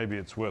maybe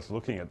it's worth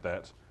looking at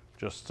that,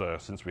 just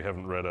since we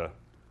haven't read a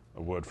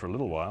word for a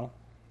little while.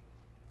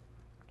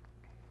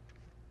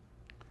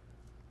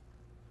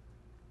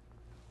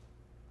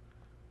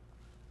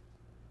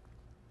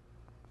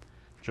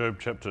 Job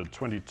chapter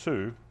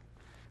 22,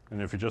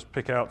 and if you just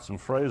pick out some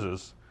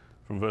phrases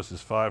from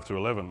verses 5 to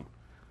 11.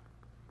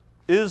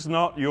 Is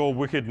not your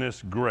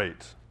wickedness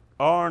great?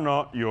 Are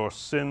not your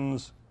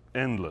sins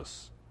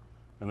endless?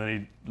 And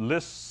then he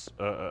lists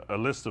a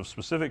list of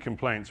specific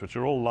complaints, which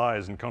are all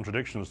lies and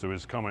contradictions to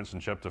his comments in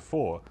chapter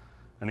 4.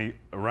 And he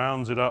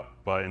rounds it up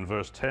by, in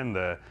verse 10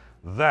 there,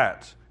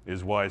 that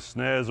is why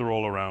snares are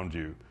all around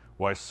you,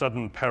 why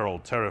sudden peril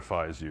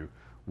terrifies you,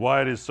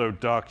 why it is so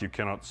dark you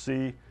cannot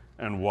see,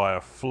 and why a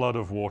flood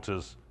of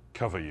waters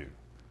cover you.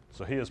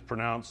 So he has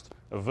pronounced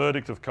a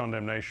verdict of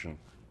condemnation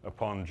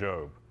upon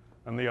Job,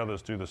 and the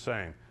others do the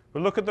same.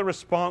 But look at the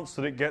response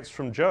that it gets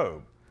from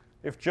Job.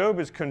 If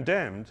Job is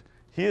condemned,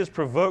 he is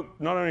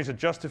provoked not only to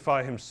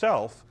justify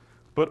himself,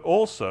 but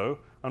also,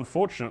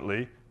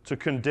 unfortunately, to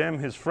condemn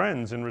his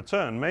friends in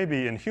return,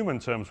 maybe in human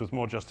terms with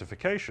more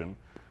justification,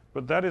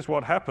 but that is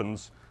what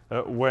happens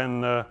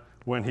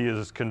when he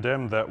is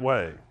condemned that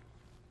way.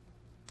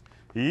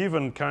 He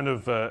even kind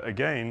of,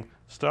 again,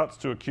 starts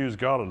to accuse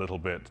God a little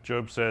bit.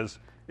 Job says,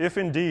 if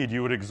indeed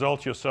you would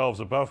exalt yourselves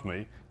above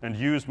me and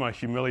use my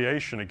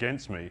humiliation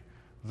against me,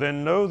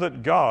 then know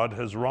that God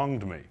has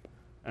wronged me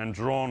and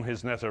drawn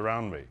his net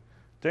around me.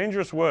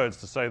 Dangerous words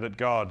to say that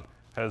God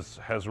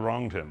has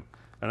wronged him.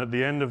 And at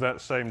the end of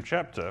that same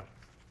chapter,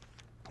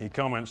 he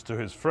comments to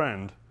his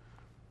friends,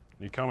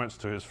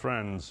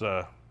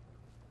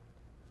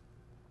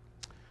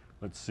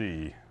 let's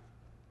see,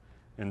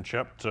 in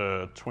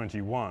chapter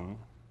 21,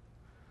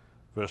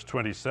 verse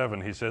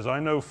 27, he says,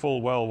 I know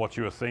full well what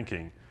you are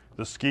thinking,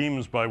 the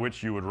schemes by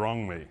which you would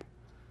wrong me.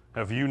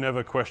 Have you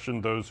never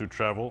questioned those who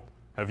travel?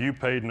 Have you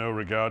paid no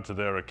regard to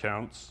their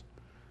accounts?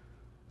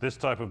 This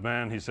type of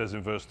man, he says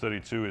in verse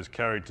 32, is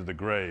carried to the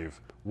grave.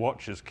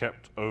 Watch is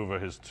kept over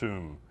his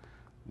tomb.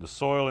 The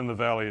soil in the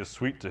valley is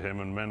sweet to him,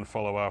 and men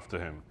follow after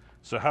him.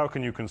 So how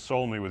can you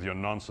console me with your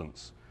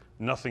nonsense?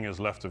 Nothing is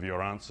left of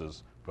your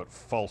answers but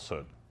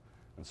falsehood.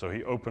 And so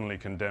he openly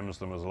condemns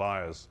them as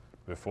liars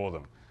before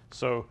them.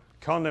 So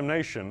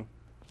condemnation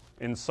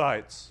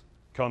incites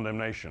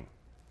condemnation.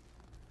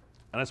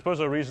 And I suppose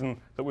the reason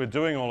that we're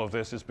doing all of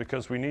this is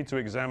because we need to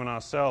examine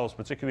ourselves,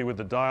 particularly with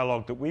the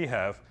dialogue that we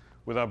have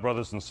with our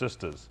brothers and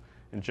sisters.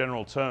 In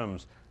general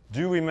terms,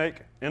 do we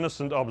make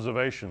innocent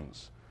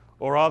observations?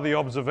 Or are the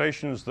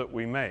observations that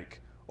we make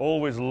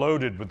always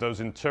loaded with those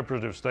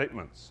interpretative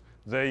statements?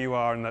 There you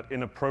are in that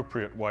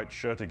inappropriate white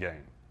shirt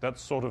again. That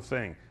sort of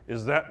thing.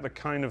 Is that the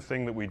kind of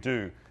thing that we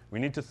do? We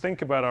need to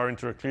think about our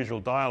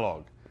interecclesial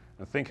dialogue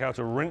and think how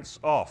to rinse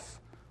off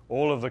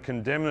all of the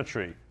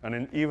condemnatory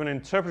and even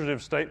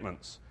interpretative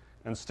statements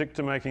and stick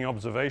to making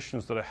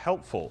observations that are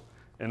helpful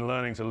in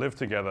learning to live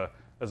together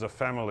as a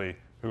family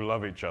who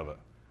love each other.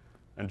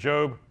 And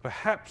Job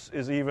perhaps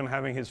is even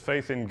having his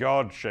faith in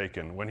God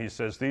shaken when he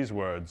says these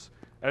words,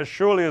 as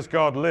surely as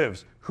God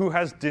lives, who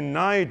has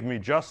denied me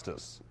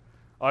justice,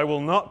 I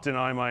will not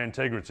deny my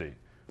integrity.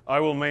 I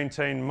will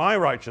maintain my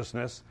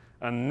righteousness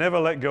and never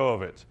let go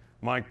of it.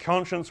 My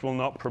conscience will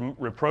not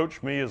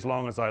reproach me as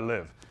long as I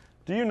live.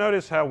 Do you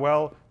notice how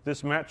well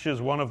this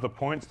matches one of the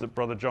points that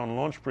Brother John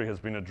Launchbury has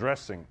been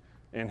addressing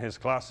in his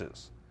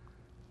classes?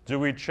 Do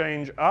we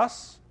change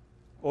us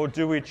or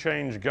do we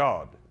change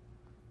God?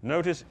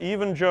 Notice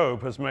even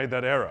Job has made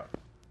that error.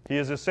 He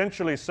is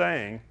essentially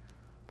saying,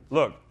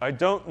 look, I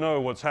don't know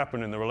what's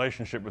happened in the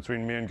relationship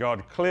between me and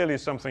God. Clearly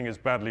something is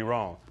badly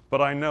wrong,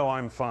 but I know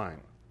I'm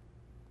fine.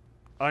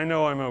 I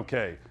know I'm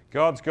okay.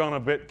 God's gone a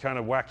bit kind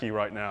of wacky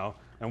right now,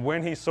 and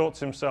when he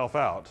sorts himself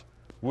out,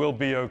 we'll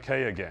be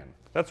okay again.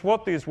 That's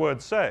what these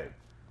words say.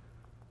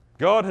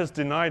 God has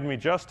denied me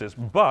justice,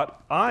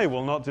 but I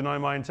will not deny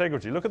my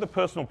integrity. Look at the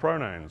personal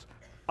pronouns.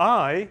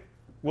 I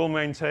will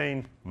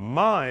maintain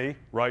my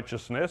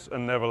righteousness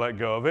and never let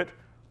go of it.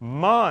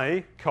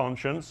 My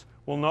conscience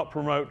will not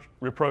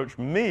reproach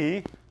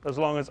me as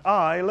long as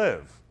I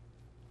live.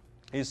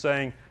 He's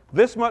saying,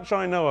 this much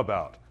I know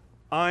about.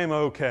 I'm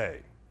okay.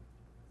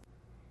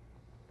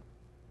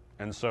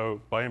 And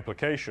so, by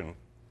implication,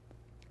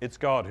 It's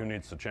God who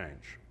needs to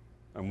change.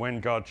 And when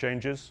God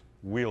changes,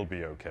 we'll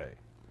be okay.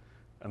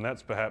 And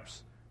that's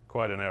perhaps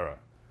quite an error.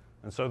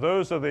 And so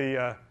those are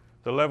the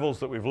levels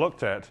that we've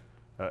looked at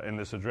in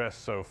this address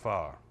so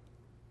far.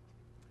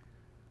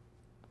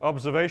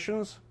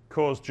 Observations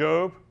cause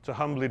Job to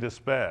humbly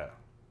despair.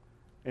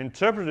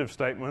 Interpretive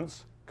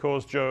statements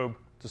cause Job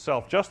to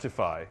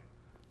self-justify.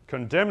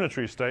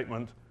 Condemnatory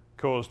statement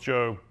cause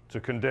Job to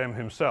condemn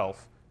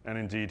himself, and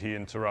indeed he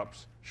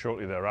interrupts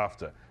shortly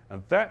thereafter.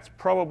 And that's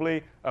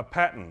probably a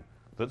pattern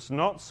that's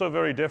not so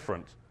very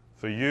different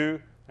for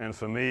you and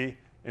for me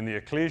in the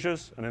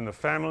ecclesias and in the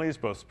families,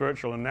 both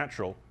spiritual and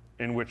natural,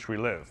 in which we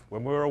live.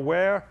 When we're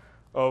aware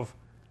of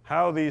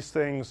how these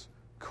things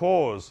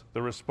cause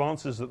the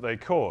responses that they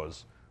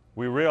cause,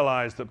 we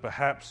realize that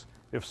perhaps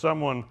if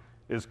someone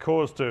is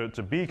caused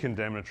to be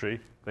condemnatory,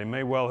 they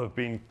may well have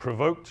been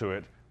provoked to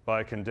it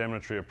by a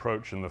condemnatory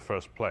approach in the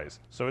first place.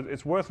 So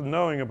it's worth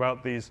knowing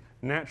about these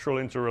natural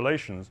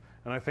interrelations,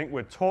 and I think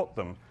we're taught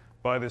them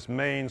by this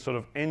main sort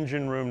of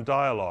engine room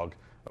dialogue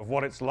of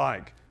what it's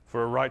like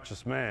for a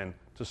righteous man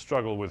to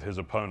struggle with his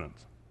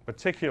opponent,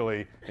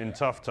 particularly in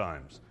tough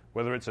times,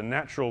 whether it's a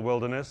natural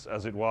wilderness,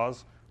 as it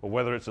was, or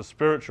whether it's a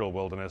spiritual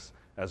wilderness,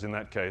 as in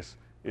that case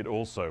it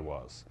also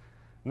was.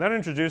 And that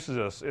introduces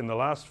us in the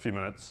last few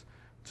minutes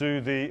to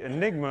the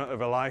enigma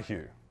of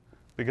Elihu.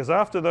 Because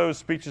after those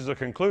speeches are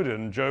concluded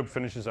and Job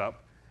finishes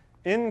up,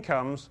 in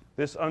comes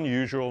this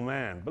unusual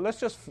man. But let's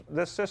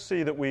just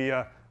see that we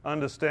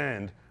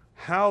understand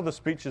how the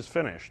speech is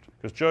finished.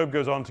 Because Job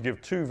goes on to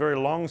give two very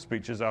long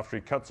speeches after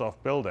he cuts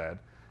off Bildad.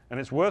 And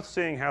it's worth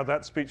seeing how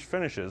that speech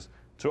finishes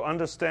to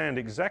understand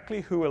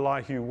exactly who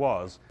Elihu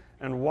was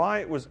and why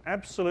it was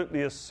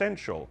absolutely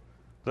essential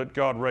that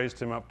God raised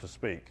him up to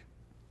speak.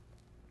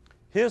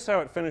 Here's how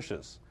it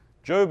finishes.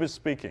 Job is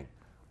speaking.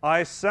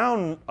 I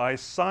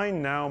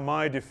sign now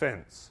my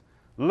defense.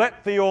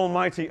 Let the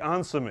Almighty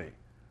answer me.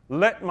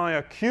 Let my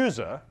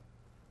accuser,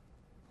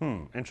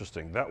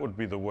 interesting, that would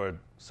be the word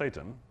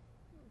Satan,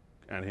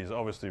 and he's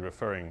obviously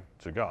referring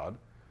to God.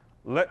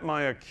 Let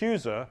my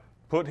accuser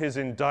put his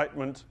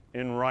indictment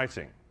in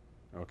writing.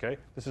 Okay?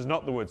 This is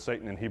not the word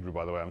Satan in Hebrew,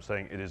 by the way. I'm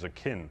saying it is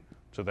akin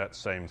to that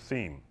same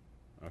theme.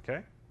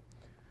 Okay?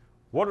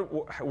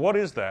 What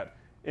is that?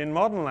 In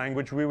modern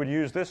language, we would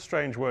use this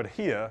strange word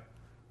here,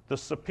 the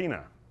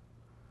subpoena.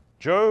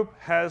 Job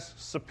has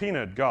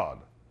subpoenaed God.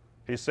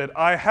 He said,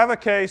 I have a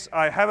case,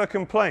 I have a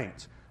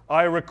complaint.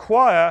 I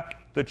require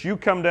that you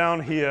come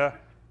down here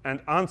and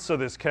answer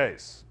this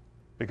case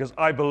because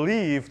I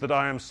believe that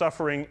I am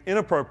suffering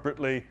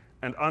inappropriately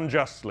and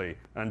unjustly,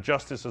 and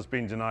justice has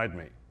been denied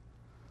me.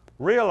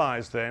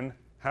 Realize then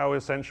how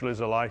essential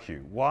is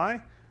Elihu.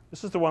 Why?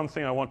 This is the one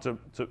thing I want to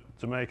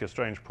make a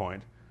strange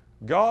point.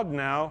 God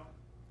now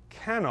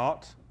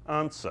cannot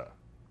answer.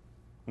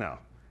 Now,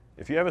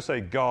 if you ever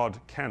say God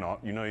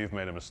cannot, you know you've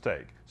made a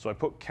mistake. So I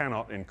put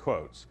cannot in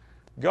quotes.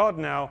 God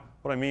now,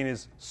 what I mean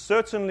is,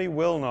 certainly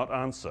will not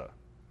answer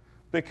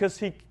because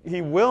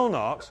he will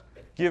not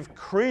give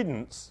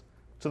credence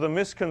to the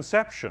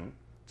misconception,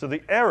 to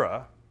the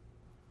error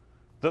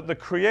that the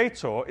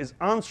Creator is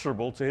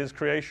answerable to his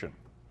creation.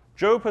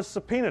 Job has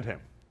subpoenaed him.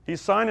 He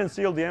signed and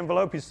sealed the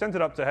envelope. He sent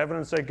it up to heaven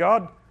and said,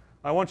 God,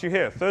 I want you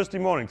here Thursday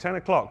morning, 10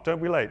 o'clock.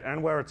 Don't be late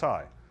and wear a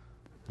tie.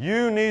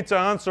 You need to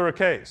answer a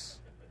case.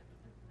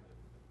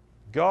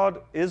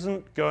 God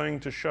isn't going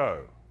to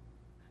show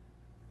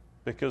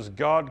because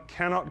God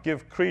cannot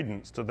give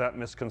credence to that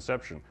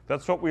misconception.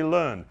 That's what we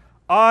learn.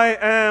 I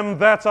am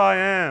that I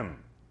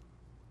am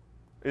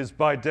is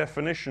by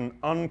definition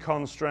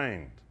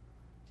unconstrained.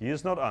 He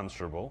is not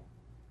answerable.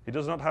 He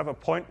does not have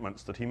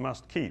appointments that he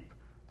must keep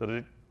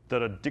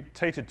that are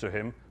dictated to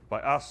him by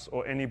us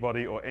or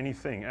anybody or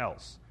anything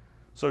else.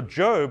 So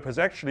Job has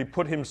actually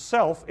put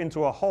himself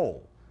into a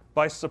hole.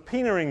 By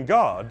subpoenaing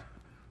God,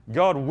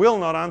 God will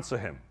not answer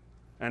him.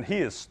 And he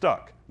is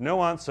stuck.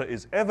 No answer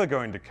is ever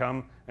going to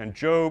come, and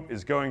Job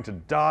is going to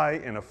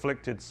die in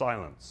afflicted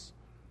silence.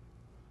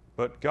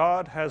 But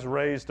God has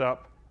raised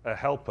up a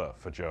helper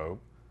for Job,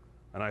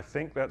 and I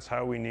think that's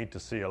how we need to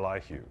see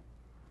Elihu.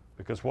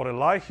 Because what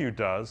Elihu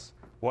does,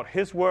 what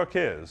his work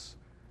is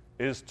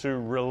to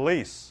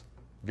release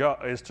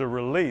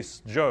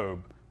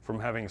Job from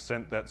having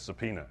sent that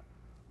subpoena,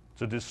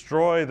 to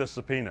destroy the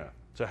subpoena,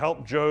 to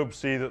help Job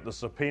see that the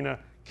subpoena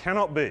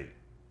cannot be,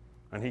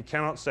 and he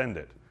cannot send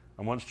it.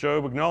 And once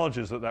Job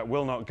acknowledges that that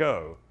will not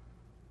go,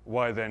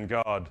 why then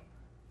God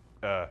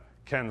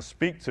can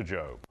speak to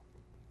Job.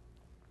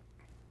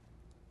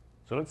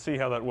 So let's see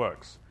how that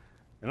works.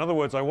 In other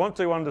words, I want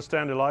to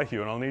understand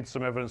Elihu, and I'll need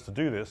some evidence to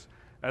do this,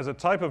 as a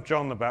type of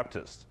John the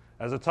Baptist,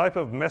 as a type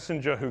of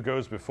messenger who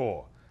goes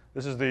before.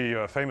 This is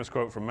the famous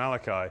quote from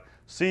Malachi,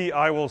 "See,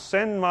 I will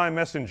send my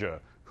messenger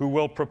who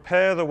will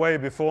prepare the way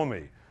before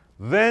me.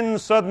 Then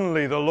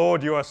suddenly the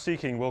Lord you are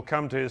seeking will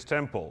come to his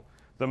temple.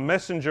 The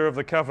messenger of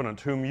the covenant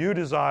whom you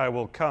desire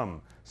will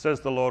come, says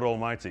the Lord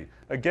Almighty."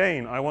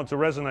 Again, I want to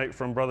resonate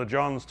from Brother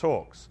John's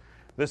talks.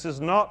 This is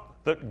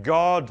not that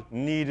God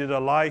needed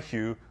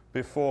Elihu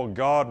before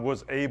God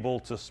was able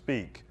to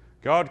speak.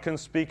 God can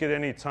speak at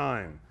any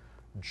time.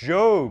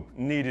 Job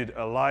needed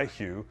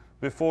Elihu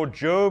before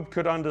Job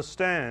could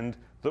understand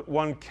that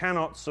one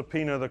cannot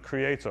subpoena the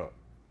Creator.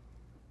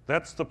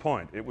 That's the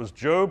point. It was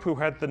Job who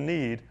had the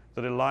need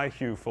that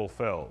Elihu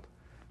fulfilled.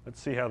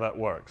 Let's see how that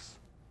works.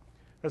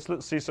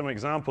 Let's see some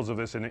examples of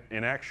this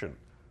in action.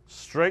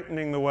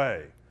 Straightening the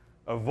way.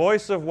 A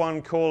voice of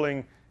one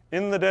calling,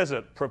 in the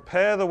desert,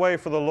 prepare the way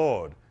for the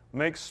Lord.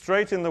 Make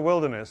straight in the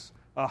wilderness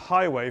a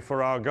highway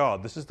for our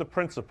God. This is the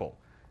principle.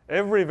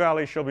 Every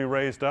valley shall be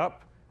raised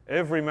up,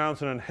 every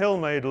mountain and hill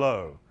made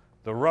low,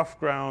 the rough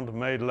ground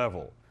made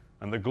level.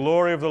 And the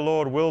glory of the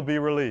Lord will be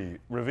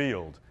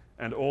revealed,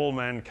 and all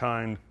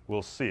mankind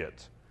will see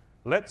it.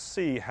 Let's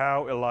see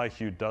how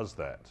Elihu does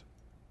that.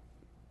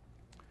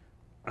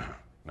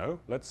 No,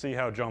 let's see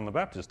how John the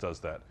Baptist does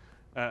that.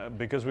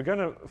 Because we're going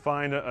to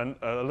find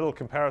a little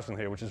comparison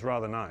here which is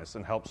rather nice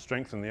and helps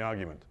strengthen the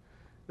argument.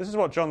 This is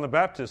what John the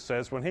Baptist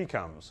says when he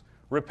comes.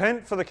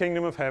 Repent, for the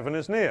kingdom of heaven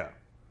is near.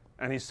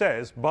 And he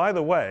says, by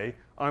the way,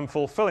 I'm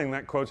fulfilling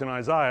that quote in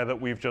Isaiah that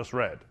we've just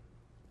read.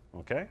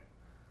 Okay?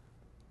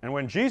 And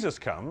when Jesus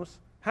comes,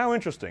 how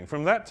interesting.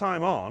 From that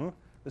time on,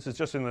 this is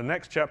just in the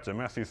next chapter,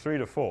 Matthew 3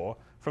 to 4,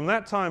 from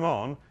that time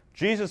on,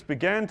 Jesus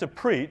began to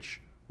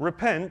preach,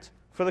 repent,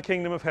 for the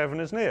kingdom of heaven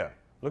is near.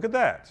 Look at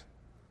that.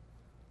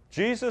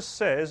 Jesus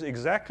says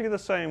exactly the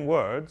same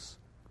words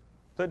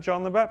that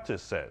John the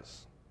Baptist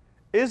says.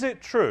 Is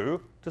it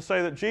true to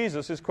say that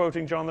Jesus is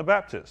quoting John the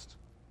Baptist?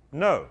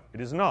 No,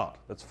 it is not.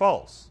 That's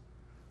false.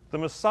 The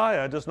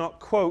Messiah does not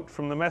quote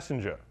from the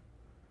messenger.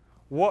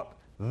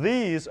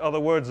 These are the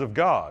words of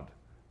God.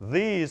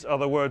 These are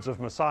the words of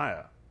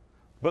Messiah.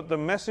 But the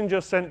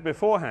messenger sent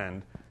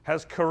beforehand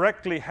has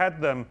correctly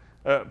had them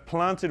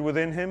planted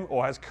within him,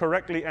 or has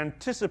correctly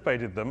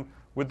anticipated them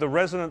with the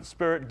resonant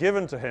spirit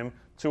given to him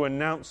to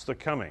announce the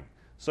coming.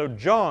 So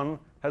John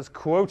has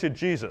quoted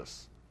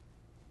Jesus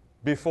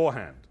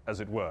beforehand,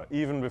 as it were,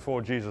 even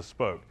before Jesus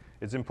spoke.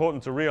 It's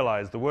important to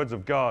realize the words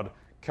of God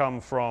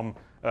come from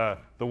the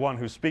one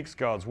who speaks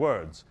God's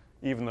words,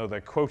 even though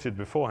they're quoted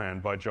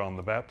beforehand by John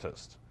the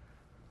Baptist.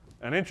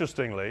 And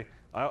interestingly,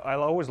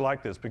 I'll always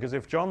like this, because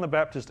if John the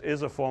Baptist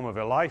is a form of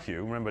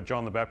Elihu, remember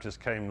John the Baptist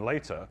came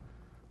later,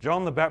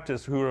 John the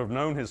Baptist, who would have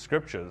known his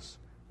scriptures,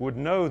 would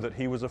know that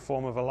he was a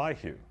form of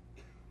Elihu.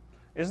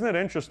 Isn't it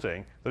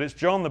interesting that it's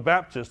John the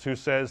Baptist who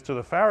says to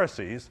the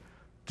Pharisees,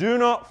 do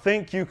not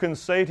think you can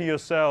say to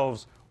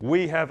yourselves,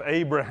 we have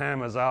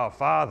Abraham as our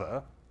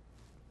father.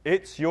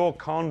 It's your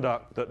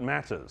conduct that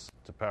matters,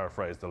 to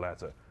paraphrase the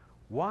letter.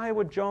 Why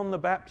would John the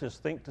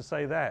Baptist think to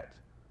say that?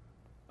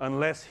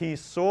 Unless he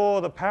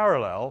saw the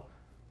parallel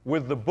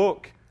with the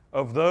book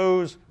of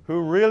those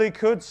who really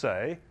could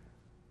say,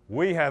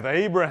 we have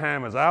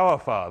Abraham as our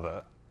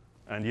father,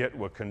 and yet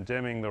we're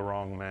condemning the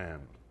wrong man.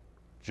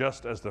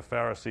 Just as the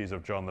Pharisees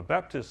of John the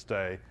Baptist's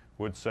day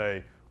would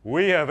say,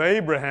 we have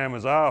Abraham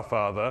as our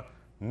father,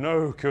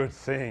 no good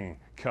thing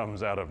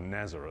comes out of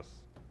Nazareth.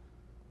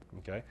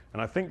 Okay?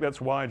 And I think that's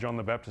why John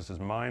the Baptist is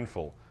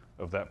mindful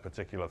of that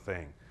particular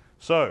thing.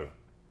 So,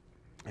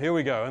 here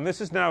we go. And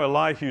this is now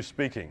Elihu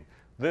speaking.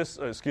 These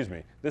are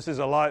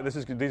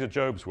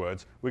Job's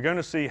words. We're going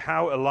to see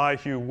how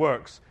Elihu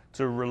works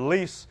to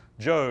release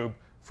Job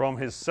from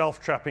his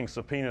self-trapping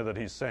subpoena that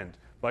he's sent.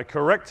 By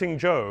correcting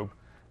Job,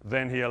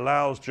 then he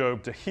allows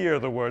Job to hear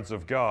the words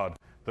of God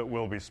that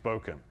will be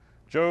spoken.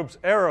 Job's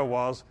error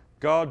was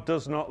God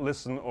does not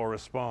listen or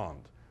respond.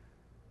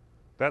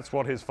 That's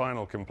what his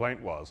final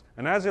complaint was.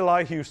 And as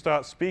Elihu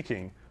starts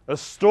speaking, a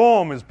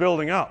storm is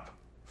building up,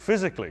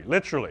 physically,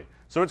 literally.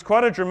 So it's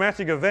quite a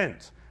dramatic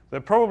event. They're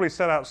probably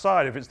set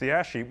outside if it's the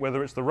ash heap,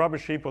 whether it's the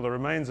rubbish heap or the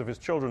remains of his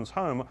children's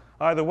home.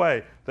 Either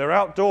way, they're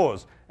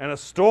outdoors, and a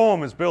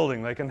storm is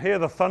building. They can hear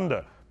the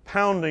thunder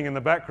pounding in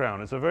the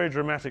background. It's a very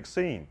dramatic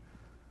scene.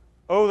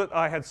 Oh, that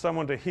I had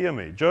someone to hear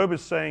me. Job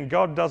is saying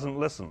God doesn't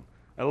listen.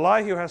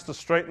 Elihu has to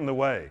straighten the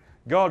way.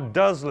 God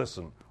does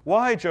listen.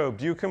 Why, Job,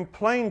 do you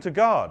complain to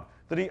God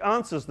that he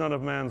answers none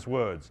of man's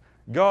words?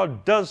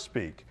 God does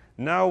speak,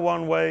 now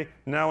one way,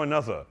 now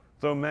another,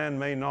 though man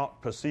may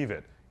not perceive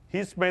it.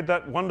 He's made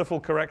that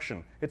wonderful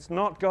correction. It's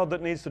not God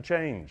that needs to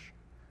change.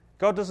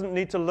 God doesn't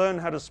need to learn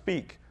how to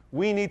speak.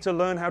 We need to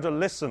learn how to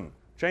listen.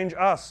 Change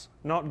us,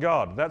 not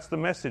God. That's the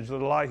message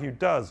that Elihu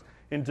does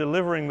in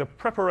delivering the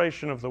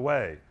preparation of the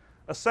way.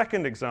 A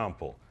second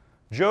example,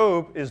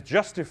 Job is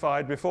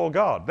justified before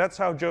God. That's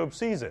how Job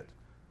sees it.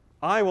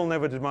 I will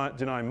never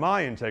deny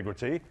my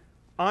integrity.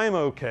 I'm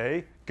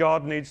okay.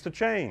 God needs to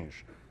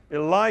change.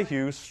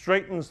 Elihu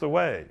straightens the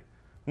way.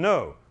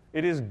 No,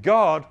 it is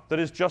God that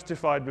is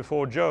justified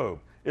before Job.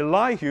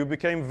 Elihu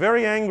became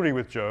very angry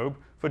with Job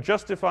for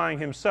justifying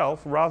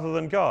himself rather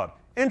than God.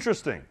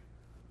 Interesting.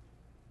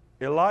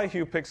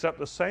 Elihu picks up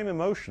the same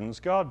emotions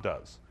God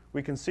does.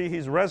 We can see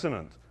he's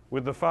resonant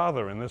with the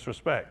Father in this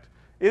respect.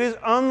 It is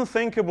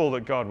unthinkable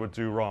that God would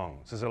do wrong,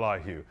 says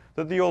Elihu,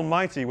 that the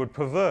Almighty would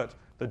pervert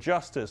the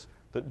justice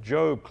that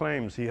Job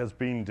claims he has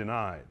been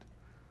denied.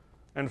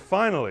 And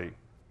finally,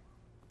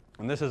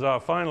 and this is our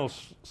final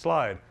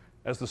slide,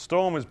 as the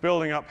storm is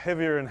building up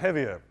heavier and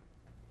heavier,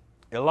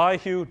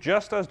 Elihu,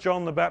 just as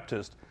John the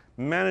Baptist,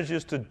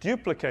 manages to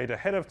duplicate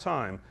ahead of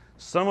time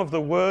some of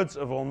the words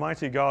of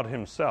Almighty God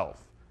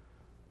himself.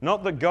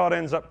 Not that God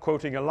ends up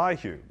quoting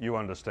Elihu, you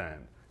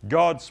understand.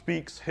 God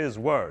speaks his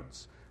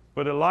words.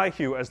 But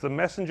Elihu, as the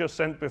messenger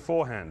sent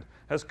beforehand,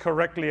 has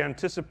correctly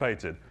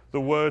anticipated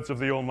the words of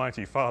the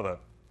Almighty Father.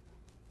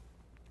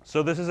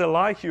 So this is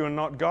Elihu and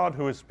not God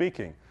who is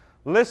speaking.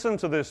 Listen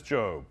to this,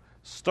 Job.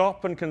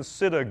 Stop and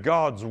consider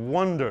God's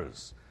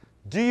wonders.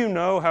 Do you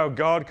know how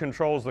God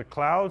controls the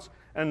clouds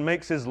and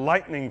makes his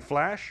lightning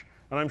flash?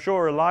 And I'm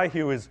sure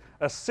Elihu is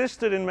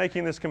assisted in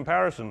making this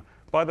comparison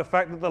by the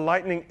fact that the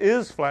lightning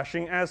is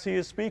flashing as he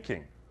is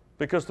speaking,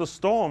 because the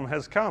storm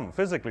has come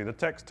physically. The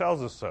text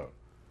tells us so.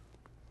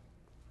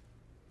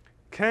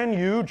 Can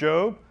you,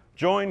 Job,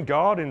 join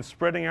God in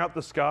spreading out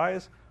the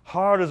skies,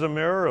 hard as a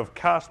mirror of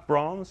cast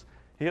bronze?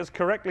 He has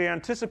correctly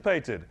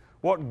anticipated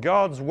what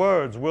God's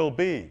words will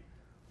be.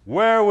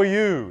 Where were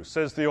you,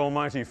 says the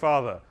Almighty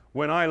Father,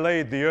 when I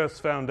laid the earth's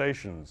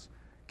foundations?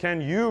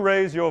 Can you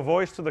raise your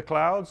voice to the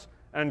clouds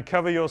and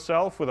cover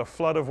yourself with a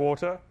flood of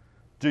water?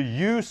 Do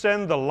you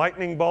send the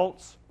lightning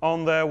bolts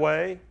on their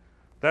way?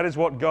 That is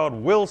what God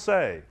will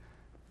say,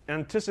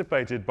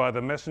 anticipated by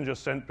the messenger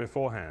sent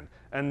beforehand.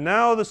 And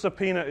now the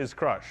subpoena is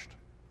crushed.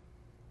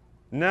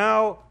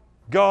 Now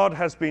God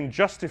has been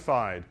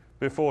justified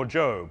before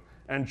Job,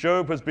 and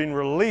Job has been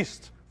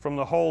released from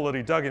the hole that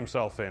he dug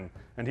himself in,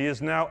 and he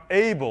is now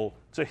able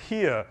to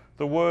hear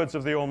the words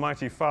of the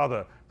Almighty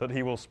Father that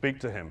he will speak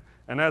to him.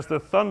 And as the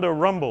thunder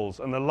rumbles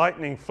and the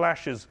lightning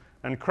flashes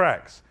and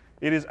cracks,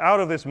 it is out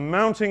of this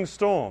mounting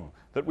storm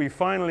that we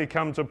finally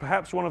come to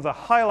perhaps one of the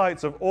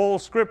highlights of all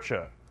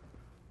Scripture,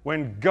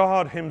 when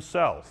God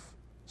himself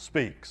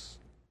speaks.